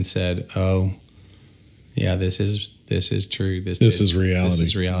and said, oh, yeah, this is true. This is reality. This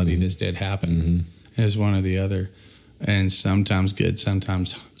is reality. This did happen. It was one or the other. And sometimes good,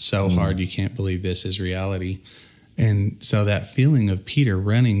 sometimes so hard you can't believe this is reality. And so that feeling of Peter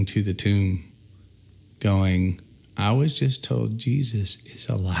running to the tomb going, I was just told Jesus is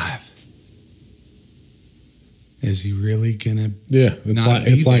alive. Is he really going to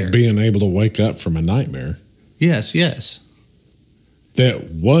it's like being able to wake up from a nightmare. Yes. That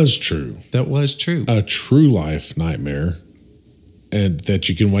was true. That was true. A true life nightmare, and that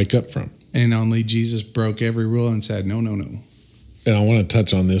you can wake up from. And only Jesus broke every rule and said, no. And I want to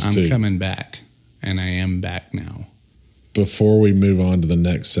touch on this too. I'm coming back, and I am back now. Before we move on to the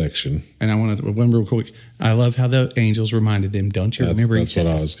next section. And I want to, one real quick, I love how the angels reminded them, don't you remember? That's what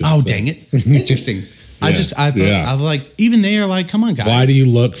I was going to say. Dang it. Interesting. I thought, I was like, even they are like, come on, guys. Why do you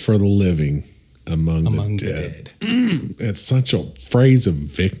look for the living among the dead? It's such a phrase of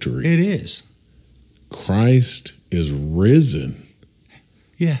victory. It is. Christ is risen.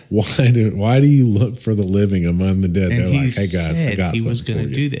 Yeah. Why do you look for the living among the dead? And They're like, hey guys, I got he was going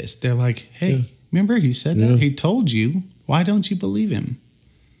to do this. They're like, hey, remember he said that? He told you. Why don't you believe him?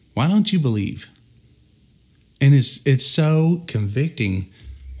 Why don't you believe? And it's so convicting.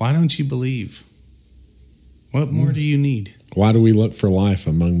 Why don't you believe? What more do you need? Why do we look for life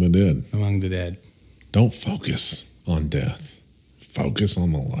among the dead? Among the dead. Don't focus on death. Focus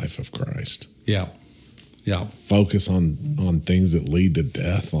on the life of Christ. Yeah. Yeah. Focus on things that lead to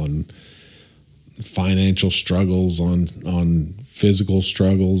death, on financial struggles, on physical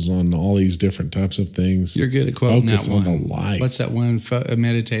struggles, on all these different types of things. You're good at quoting Focus that one. on the life. What's that one?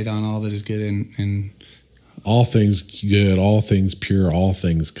 Meditate on all that is good and all things good, all things pure, all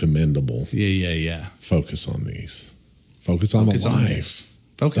things commendable. Yeah. Focus on these. Focus on the life.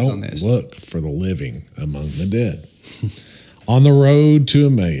 Focus on this. Don't look for the living among the dead. On the road to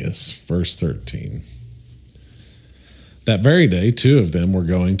Emmaus, verse 13. That very day, 2 of them were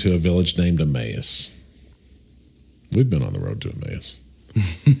going to a village named Emmaus. We've been on the road to Emmaus.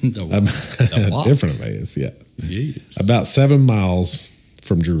 Different Emmaus, yeah. Yes. About 7 miles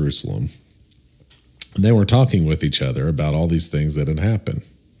from Jerusalem. And they were talking with each other about all these things that had happened.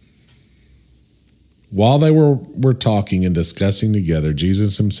 While they were talking and discussing together,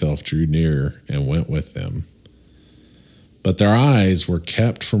 Jesus himself drew near and went with them. But their eyes were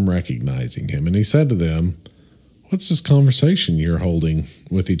kept from recognizing him. And he said to them, what's this conversation you're holding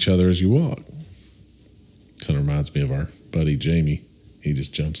with each other as you walk? Kind of reminds me of our buddy Jamie. He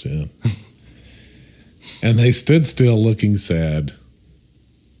just jumps in. And they stood still looking sad.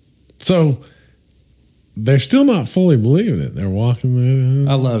 So they're still not fully believing it. They're walking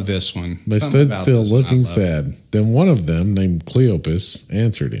there. I love this one. They stood still looking sad. Then one of them, named Cleopas,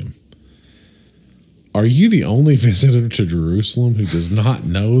 answered him. Are you the only visitor to Jerusalem who does not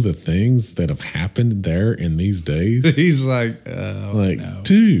know the things that have happened there in these days? He's like, no.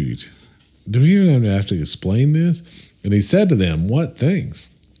 Dude, do we even have to explain this? And he said to them, what things?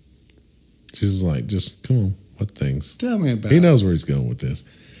 Jesus is like, just come on, what things? Tell me about it. He knows where he's going with this.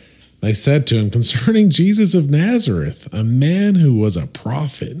 They said to him, concerning Jesus of Nazareth, a man who was a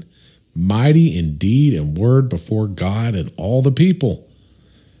prophet, mighty in deed and word before God and all the people.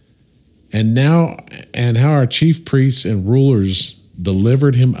 And how our chief priests and rulers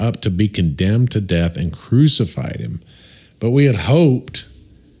delivered him up to be condemned to death and crucified him. But we had hoped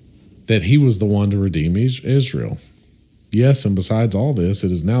that he was the one to redeem Israel. Yes, and besides all this,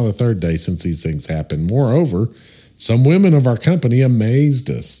 it is now the 3rd day since these things happened. Moreover, some women of our company amazed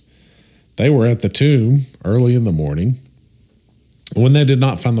us. They were at the tomb early in the morning. When they did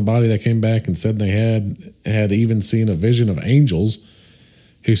not find the body, they came back and said they had even seen a vision of angels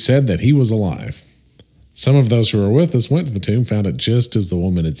who said that he was alive. Some of those who were with us went to the tomb, found it just as the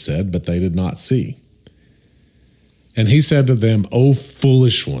woman had said, but they did not see. And he said to them, O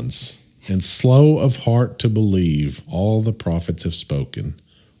foolish ones, and slow of heart to believe all the prophets have spoken.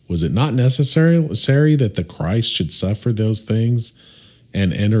 Was it not necessary that the Christ should suffer those things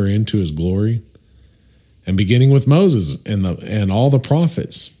and enter into his glory? And beginning with Moses and all the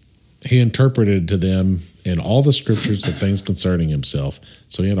prophets, he interpreted to them in all the scriptures the things concerning himself.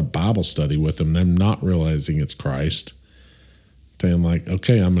 So he had a Bible study with them not realizing it's Christ. Saying like,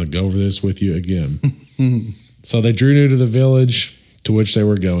 okay, I'm going to go over this with you again. So they drew near to the village to which they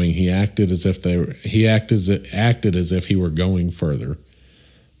were going. He acted as if he were going further.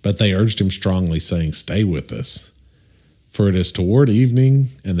 But they urged him strongly, saying, stay with us. For it is toward evening,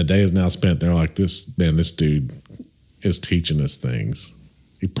 and the day is now spent. They're like, this dude is teaching us things.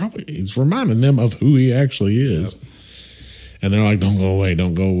 He's reminding them of who he actually is. Yep. And they're like, don't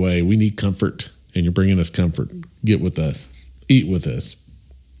go away. We need comfort, and you're bringing us comfort. Get with us. Eat with us.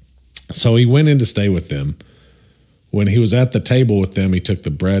 So he went in to stay with them. When he was at the table with them, he took the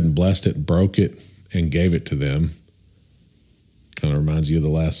bread and blessed it and broke it and gave it to them. Kind of reminds you of the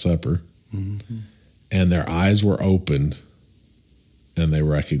Last Supper. Mm-hmm. And their eyes were opened, and they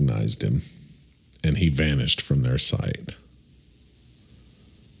recognized him, and he vanished from their sight.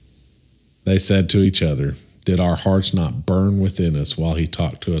 They said to each other, did our hearts not burn within us while he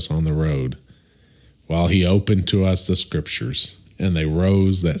talked to us on the road, while he opened to us the scriptures? And they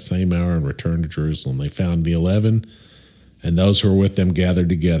rose that same hour and returned to Jerusalem. They found the 11 and those who were with them gathered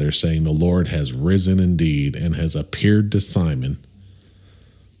together, saying, the Lord has risen indeed and has appeared to Simon.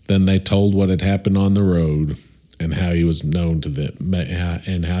 Then they told what had happened on the road and how he was known to them, in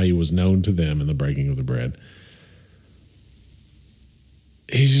the breaking of the bread.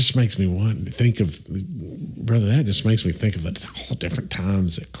 It just makes me want to think of, brother, that just makes me think of all different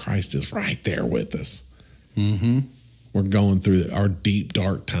times that Christ is right there with us. Mm-hmm. We're going through our deep,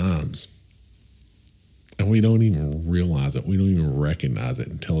 dark times. And we don't even realize it. We don't even recognize it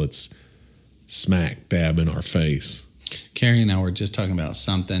until it's smack dab in our face. Carrie and I were just talking about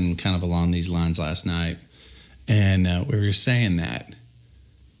something kind of along these lines last night. And we were saying that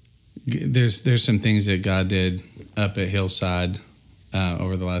there's some things that God did up at Hillside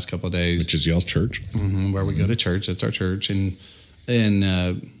over the last couple of days. Which is y'all's church. Mm-hmm, where we go to church. That's our church. And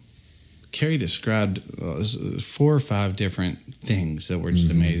Carrie described 4 or 5 different things that were just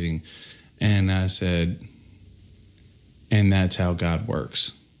amazing. And I said, and that's how God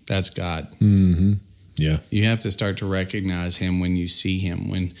works. That's God. Mm-hmm. Yeah. You have to start to recognize him when you see him.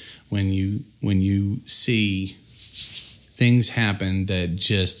 When you see things happen that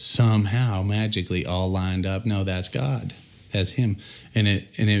just somehow magically all lined up. No, that's God. That's him. And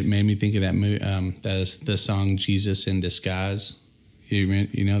it made me think of that that's the song Jesus in Disguise.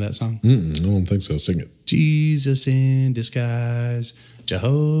 You know that song? I don't think so. Sing it. Jesus in disguise,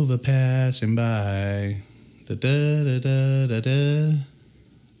 Jehovah passing by. Da, da, da, da, da, da.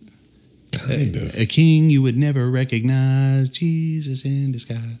 Kind of. A king you would never recognize, Jesus in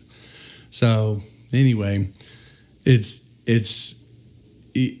disguise. So anyway, it's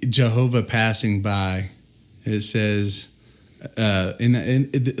Jehovah passing by. It says,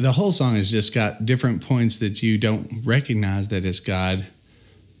 the whole song has just got different points that you don't recognize that it's God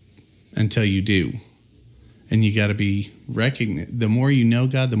until you do. And you got to be recognized. The more you know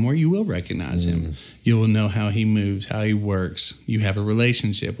God, the more you will recognize him. You will know how he moves, how he works. You have a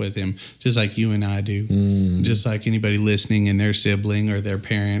relationship with him, just like you and I do. Just like anybody listening and their sibling or their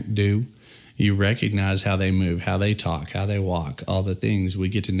parent do. You recognize how they move, how they talk, how they walk, all the things. We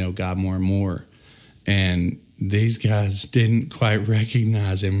get to know God more and more. And these guys didn't quite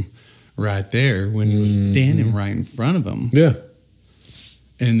recognize him right there when he was standing right in front of them. Yeah.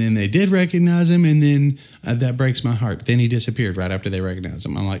 And then they did recognize him, and then that breaks my heart. Then he disappeared right after they recognized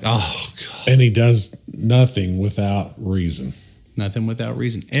him. I'm like, oh, God. And he does nothing without reason. Nothing without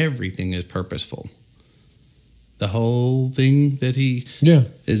reason. Everything is purposeful. The whole thing that he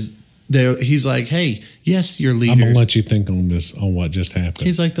is there. He's like, hey, yes, your leaders. I'm going to let you think on this, on what just happened.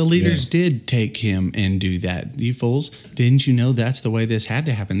 He's like, the leaders did take him and do that. You fools, didn't you know that's the way this had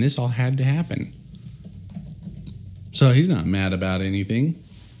to happen? This all had to happen. So he's not mad about anything.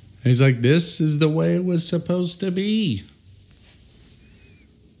 He's like, this is the way it was supposed to be.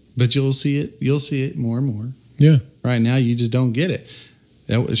 But you'll see it. You'll see it more and more. Yeah. Right now, you just don't get it.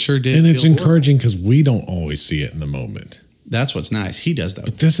 That sure did. And it's encouraging because we don't always see it in the moment. That's what's nice. He does that.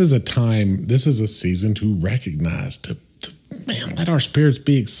 But this is a time, this is a season to recognize, to man, let our spirits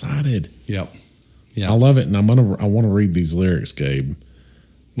be excited. Yep. I love it. And I want to read these lyrics, Gabe.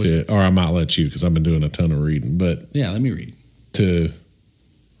 Or I might let you because I've been doing a ton of reading. But yeah, let me read. To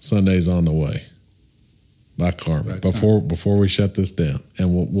Sunday's on the Way by Carmen. Before we shut this down,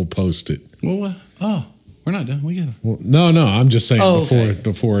 and we'll post it. Well, we're not done. We got. Well, no. I'm just saying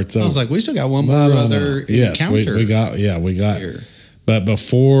before it's over. I was like, we still got one more other encounter. We got. Here. But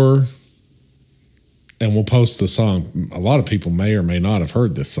before, and we'll post the song. A lot of people may or may not have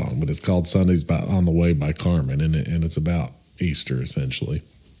heard this song, but it's called "Sunday's on the Way" by Carmen, and it's about Easter essentially.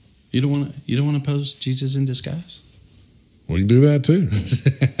 You don't want to post Jesus in Disguise? We can do that too.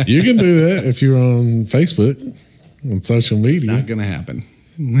 You can do that if you're on Facebook, on social media. It's not going to happen.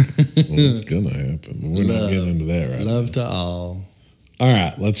 Well, it's going to happen. But we're not getting into that right now. Love to all. All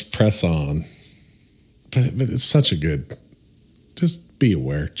right, let's press on. But it's such a good, just be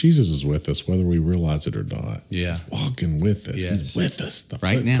aware. Jesus is with us, whether we realize it or not. Yeah. He's walking with us. Yes. He's with us. The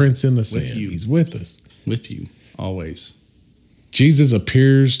right now. footprints in the sand. With you. He's with us. With you, always. Jesus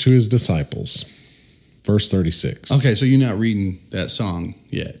appears to his disciples. Verse 36. Okay, so you're not reading that song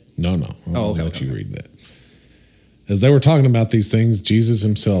yet. No. I'll let you read that. As they were talking about these things, Jesus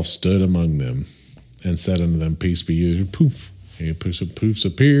himself stood among them and said unto them, peace be with you. Poof. He poofs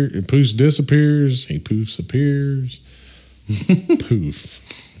appears. He poofs disappears. He poofs appears. Poof.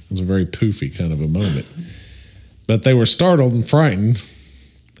 It was a very poofy kind of a moment. But they were startled and frightened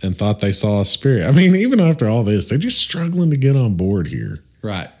and thought they saw a spirit. I mean, even after all this, they're just struggling to get on board here.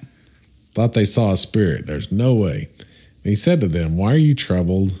 Right. Thought they saw a spirit. There's no way. And he said to them, why are you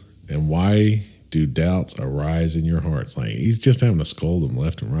troubled? And why do doubts arise in your hearts? Like, he's just having to scold them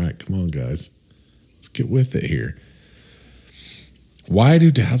left and right. Come on, guys. Let's get with it here. Why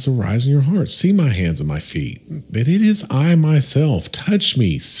do doubts arise in your hearts? See my hands and my feet, that it is I myself. Touch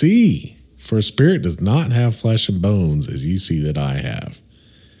me, see. For a spirit does not have flesh and bones, as you see that I have.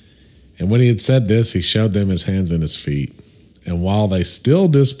 And when he had said this, he showed them his hands and his feet. And while they still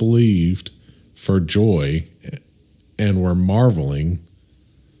disbelieved for joy and were marveling,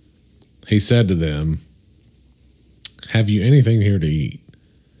 he said to them, have you anything here to eat?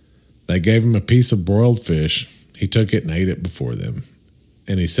 They gave him a piece of broiled fish. He took it and ate it before them.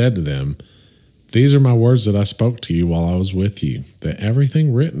 And he said to them, "These are my words that I spoke to you while I was with you, that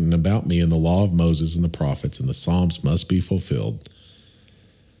everything written about me in the law of Moses and the prophets and the Psalms must be fulfilled."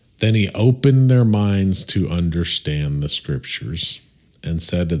 Then he opened their minds to understand the scriptures and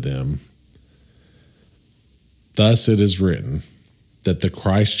said to them, "Thus it is written, that the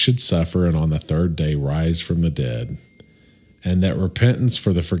Christ should suffer and on the third day rise from the dead, and that repentance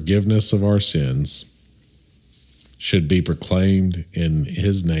for the forgiveness of our sins should be proclaimed in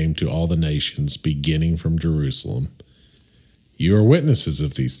his name to all the nations, beginning from Jerusalem. You are witnesses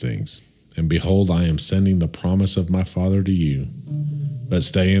of these things, and behold, I am sending the promise of my Father to you. But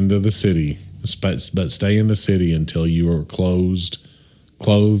stay in the city until you are clothed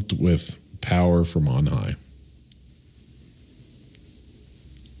with power from on high."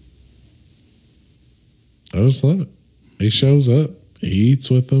 I just love it. He shows up. He eats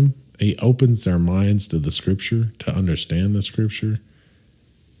with them. He opens their minds to the scripture, to understand the scripture.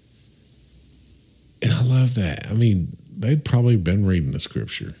 And I love that. I mean, they'd probably been reading the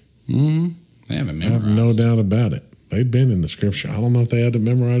scripture. Mm-hmm. They haven't memorized. I have no doubt about it. They'd been in the scripture. I don't know if they had to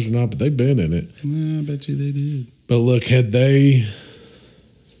memorize or not, but they'd been in it. Yeah, I bet you they did. But look, did they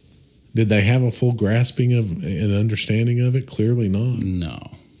have a full grasping of and understanding of it? Clearly not.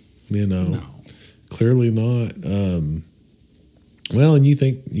 No. No. Clearly not. Well, and you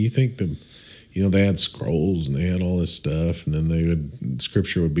think they had scrolls and they had all this stuff, and then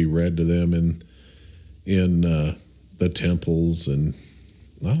scripture would be read to them in the temples, and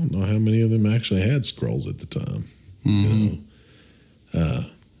I don't know how many of them actually had scrolls at the time. Mm-hmm.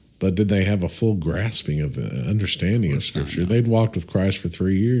 But did they have a full grasping of the understanding of scripture? They'd walked with Christ for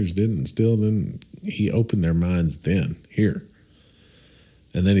 3 years, didn't? Still, then he opened their minds here.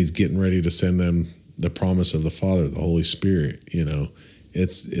 And then he's getting ready to send them the promise of the Father, the Holy Spirit.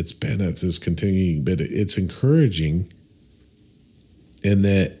 It's been at this continuing, but it's encouraging in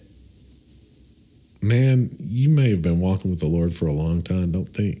that, man, you may have been walking with the Lord for a long time.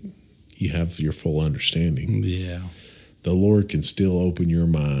 Don't think you have your full understanding. Yeah. The Lord can still open your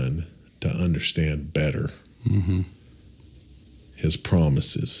mind to understand better his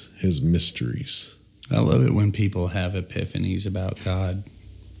promises, his mysteries. I love it when people have epiphanies about God.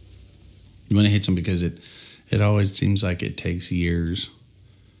 When it hits them, because it always seems like it takes years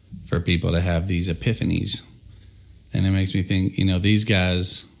for people to have these epiphanies. And it makes me think, these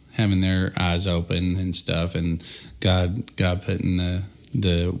guys having their eyes open and stuff, and God putting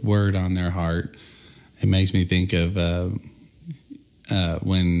the word on their heart. It makes me think of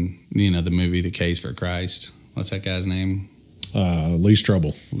when, the movie The Case for Christ. What's that guy's name? Lee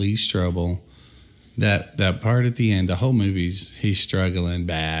Strobel. Lee Strobel. That part at the end, the whole movie's he's struggling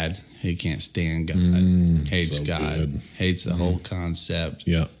bad. He can't stand God. Hates so God. Good. Hates the whole concept.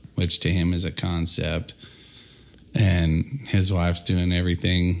 Yeah. Which to him is a concept. And his wife's doing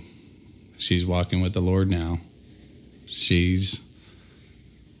everything. She's walking with the Lord now. She's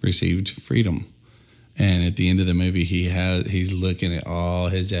received freedom. And at the end of the movie, he's looking at all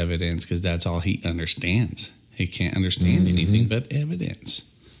his evidence, because that's all he understands. He can't understand anything but evidence.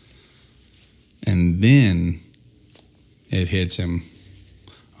 And then it hits him.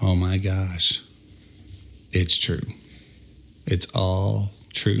 Oh my gosh. It's true. It's all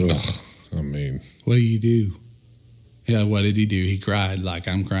true. Ugh, I mean, what do you do? Yeah, what did he do? He cried like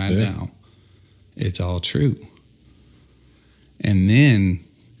I'm crying now. It's all true. And then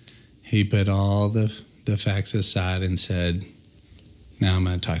he put all the facts aside and said, "Now I'm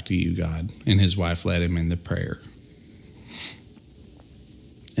going to talk to you, God." And his wife led him in the prayer.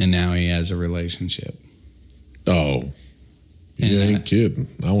 And now he has a relationship. Oh, you ain't kidding.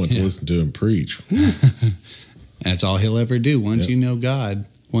 I went to listen to him preach. That's all he'll ever do. Once you know God,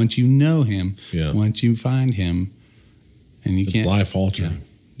 once you know him, once you find him, and it's life altering.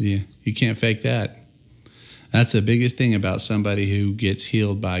 Yeah, you can't fake that. That's the biggest thing about somebody who gets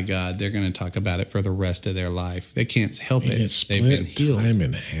healed by God. They're going to talk about it for the rest of their life. They can't help it. It's split They've been healed. Time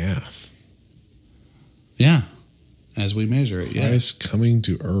in half. Yeah, as we measure it. Christ coming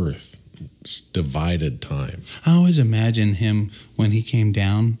to earth. It's divided time. I always imagine him when he came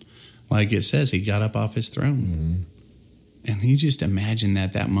down, like it says, he got up off his throne. And you just imagine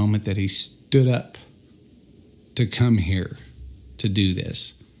that moment that he stood up to come here to do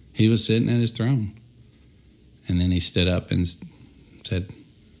this. He was sitting at his throne. And then he stood up and said,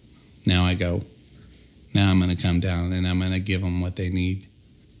 "Now I go. Now I'm going to come down and I'm going to give them what they need.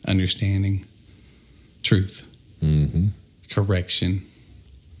 Understanding, truth, correction."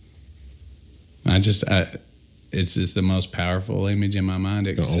 It's just the most powerful image in my mind.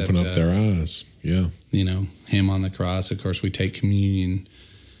 Except, open up their eyes. Yeah. Him on the cross. Of course, we take communion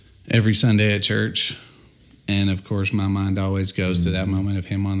every Sunday at church. And, of course, my mind always goes to that moment of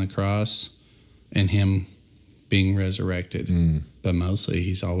him on the cross and him being resurrected. But mostly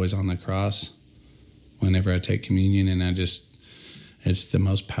he's always on the cross whenever I take communion. And it's the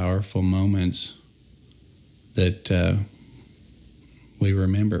most powerful moments that we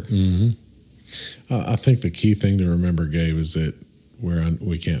remember. I think the key thing to remember, Gabe, is that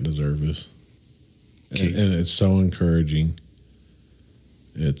we can't deserve this. And it's so encouraging.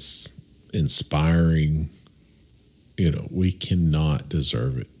 It's inspiring. We cannot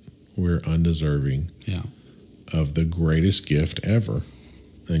deserve it. We're undeserving of the greatest gift ever.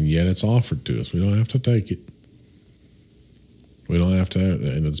 And yet it's offered to us. We don't have to take it. We don't have to,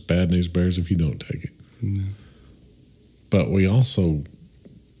 and it's bad news bears if you don't take it. No. But we also,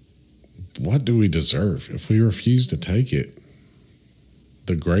 what do we deserve? If we refuse to take it,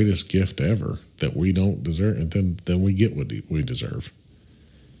 the greatest gift ever that we don't deserve, and then we get what we deserve.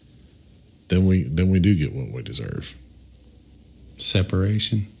 Then we do get what we deserve.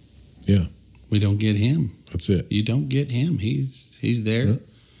 Separation. Yeah. We don't get him. That's it. You don't get him. He's there. Yeah.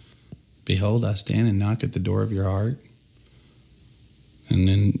 Behold, I stand and knock at the door of your heart. And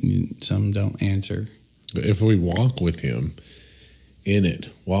then some don't answer. But if we walk with him in it,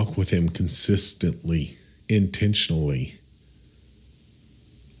 walk with him consistently, intentionally,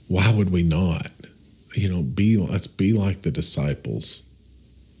 why would we not? Let's be like the disciples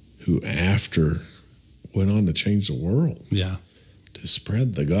who after went on to change the world. Yeah. To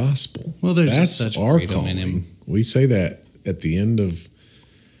spread the gospel. Well, that's such our calling. In him. We say that at the end of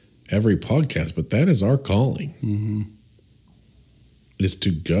every podcast, but that is our calling. Mm-hmm. Is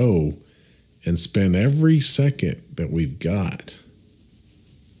to go and spend every second that we've got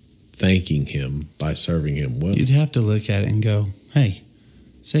thanking him by serving him well. You'd have to look at it and go, hey,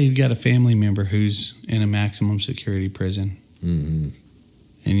 say you've got a family member who's in a maximum security prison. Mm-hmm.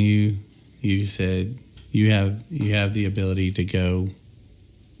 And you said you have the ability to go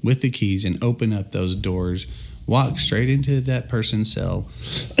with the keys and open up those doors, walk straight into that person's cell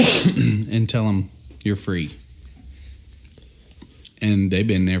and tell them you're free. And they've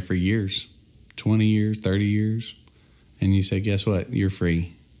been there for years, 20 years, 30 years. And you say, guess what? You're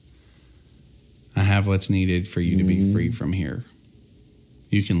free. I have what's needed for you to be free from here.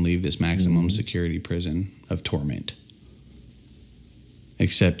 You can leave this maximum security prison of torment.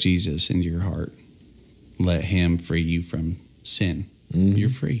 Accept Jesus into your heart. Let him free you from sin. You're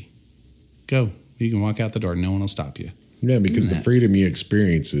free. Go. You can walk out the door. No one will stop you. Yeah, because the freedom you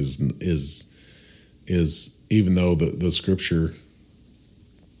experience is even though the scripture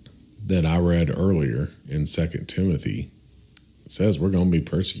that I read earlier in 2 Timothy says we're going to be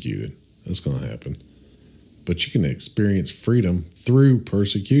persecuted. That's going to happen. But you can experience freedom through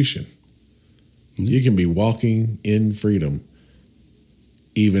persecution. You can be walking in freedom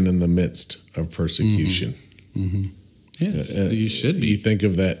even in the midst of persecution. Yes, you should be. You think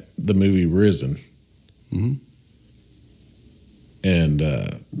of the movie Risen. And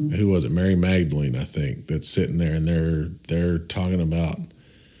who was it? Mary Magdalene, I think, that's sitting there, and they're talking about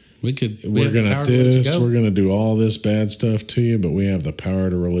we're going to do this, we're going to do all this bad stuff to you, but we have the power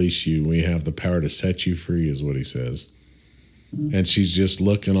to release you. We have the power to set you free, is what he says. And she's just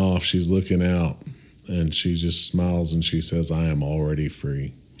looking off. She's looking out, and she just smiles, and she says, I am already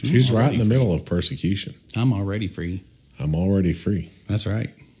free. She's right in the middle of persecution. I'm already free. I'm already free. That's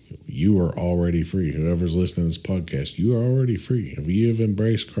right. You are already free. Whoever's listening to this podcast, you are already free. If you have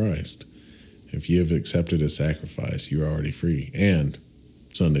embraced Christ, if you have accepted his sacrifice, you're already free. And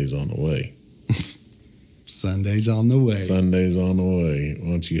Sunday's on the way. Sunday's on the way. Sunday's on the way.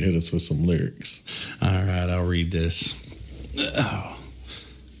 Why don't you hit us with some lyrics? All right, I'll read this. Oh.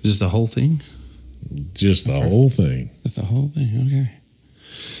 Just the whole thing? Just the whole thing. Just the whole thing, okay.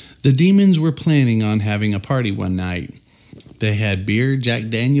 The demons were planning on having a party one night. They had beer, Jack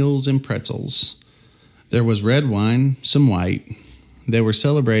Daniels, and pretzels. There was red wine, some white. They were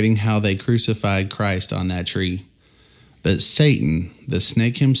celebrating how they crucified Christ on that tree. But Satan, the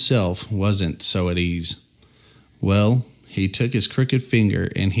snake himself, wasn't so at ease. Well, he took his crooked finger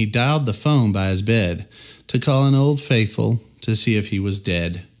and he dialed the phone by his bed to call an old faithful to see if he was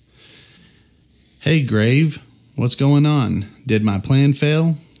dead. Hey, Grave, what's going on? Did my plan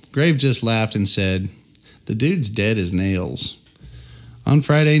fail? Grave just laughed and said, the dude's dead as nails. On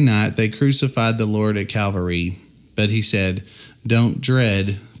Friday night, they crucified the Lord at Calvary, but he said, don't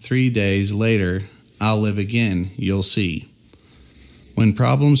dread, 3 days later, I'll live again, you'll see. When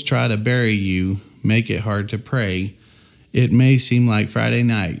problems try to bury you, make it hard to pray. It may seem like Friday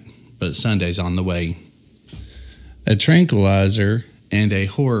night, but Sunday's on the way. A tranquilizer and a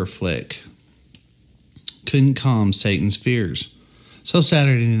horror flick couldn't calm Satan's fears. So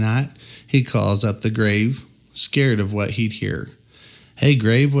Saturday night, he calls up the grave, scared of what he'd hear. "Hey,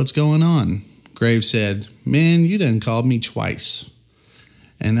 grave, what's going on?" Grave said, "Man, you done called me twice.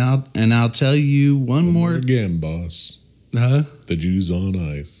 And I'll tell you one more again, boss. Huh? The Jew's on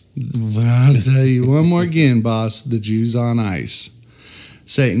ice. I'll tell you one more again, boss. The Jew's on ice."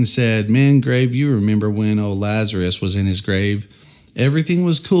 Satan said, "Man, grave, you remember when old Lazarus was in his grave? Everything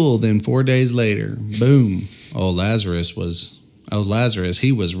was cool. Then 4 days later, boom, old Lazarus,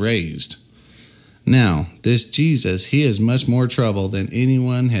 he was raised. Now, this Jesus, he is much more trouble than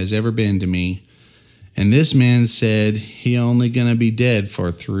anyone has ever been to me. And this man said he only going to be dead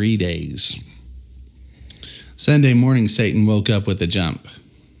for 3 days." Sunday morning, Satan woke up with a jump.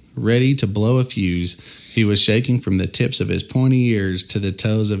 Ready to blow a fuse, he was shaking from the tips of his pointy ears to the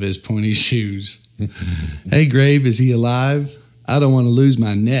toes of his pointy shoes. "Hey, grave, is he alive? I don't want to lose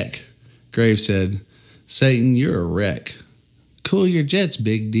my neck." Grave said, "Satan, you're a wreck. Cool your jets,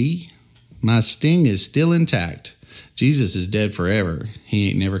 Big D. My sting is still intact. Jesus is dead forever. He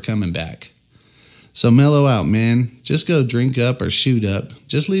ain't never coming back. So mellow out, man. Just go drink up or shoot up.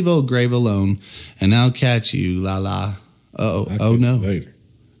 Just leave old grave alone, and I'll catch you, la-la. Oh no. Later.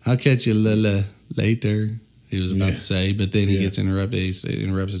 I'll catch you, la-la, later," he was about to say, but then he gets interrupted. He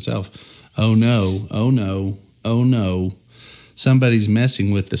interrupts himself. "Oh no, oh no, oh no. Somebody's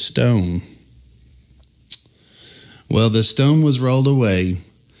messing with the stone." Well, the stone was rolled away,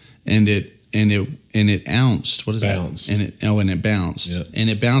 and it ounced. What is bounced. that? And it bounced. Yep. And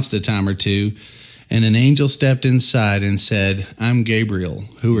it bounced a time or two, and an angel stepped inside and said, "I'm Gabriel.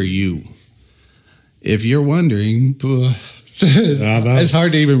 Who are you?" If you're wondering, it's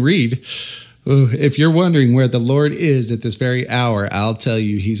hard to even read. If you're wondering where the Lord is at this very hour, I'll tell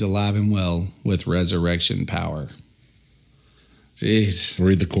you he's alive and well with resurrection power. Jeez.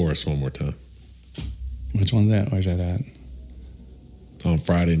 Read the chorus one more time. Which one's that? Where's that at? On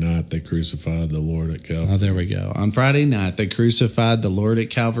Friday night, they crucified the Lord at Calvary. Oh, there we go. On Friday night, they crucified the Lord at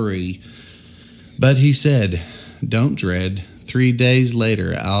Calvary. But he said, "Don't dread. 3 days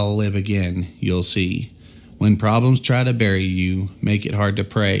later, I'll live again. You'll see. When problems try to bury you, make it hard to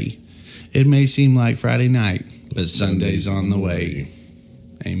pray. It may seem like Friday night, but Sunday's on the way."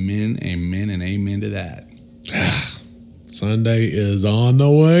 Amen, amen, and amen to that. Sunday is on the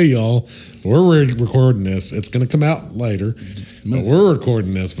way, y'all. We're recording this. It's going to come out later, but we're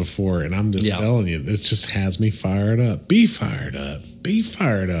recording this before, and I'm just telling you, this just has me fired up. Be fired up. Be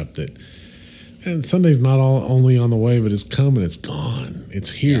fired up. And Sunday's not only on the way, but it's coming. It's gone.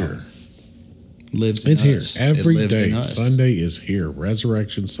 It's here. Lives in it's us. Here every it day. Sunday is here.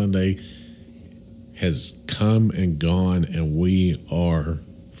 Resurrection Sunday has come and gone, and we are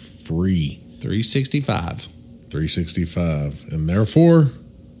free. 365. 365. And therefore,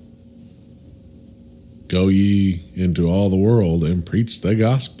 go ye into all the world and preach the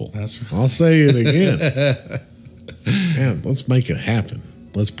gospel. That's right. I'll say it again. Man, let's make it happen.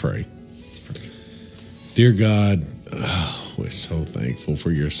 Let's pray. Dear God, we're so thankful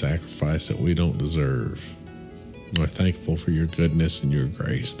for your sacrifice that we don't deserve. We're thankful for your goodness and your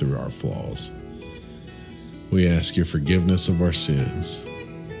grace through our flaws. We ask your forgiveness of our sins.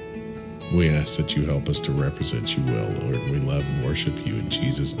 We ask that you help us to represent you well, Lord. We love and worship you in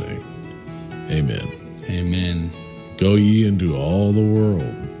Jesus' name. Amen. Amen. Go ye into all the world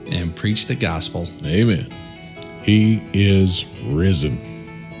and preach the gospel. Amen. He is risen.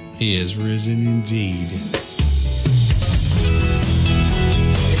 He is risen indeed.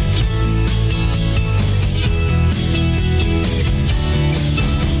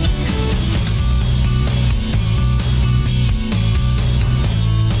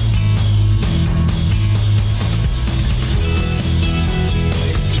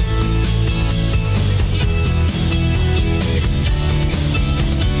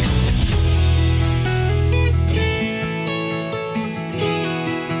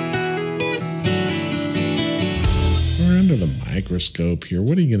 Microscope here.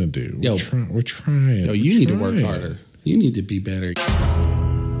 What are you going to do? Yo, we're trying. Yo, you need to work harder. You need to be better.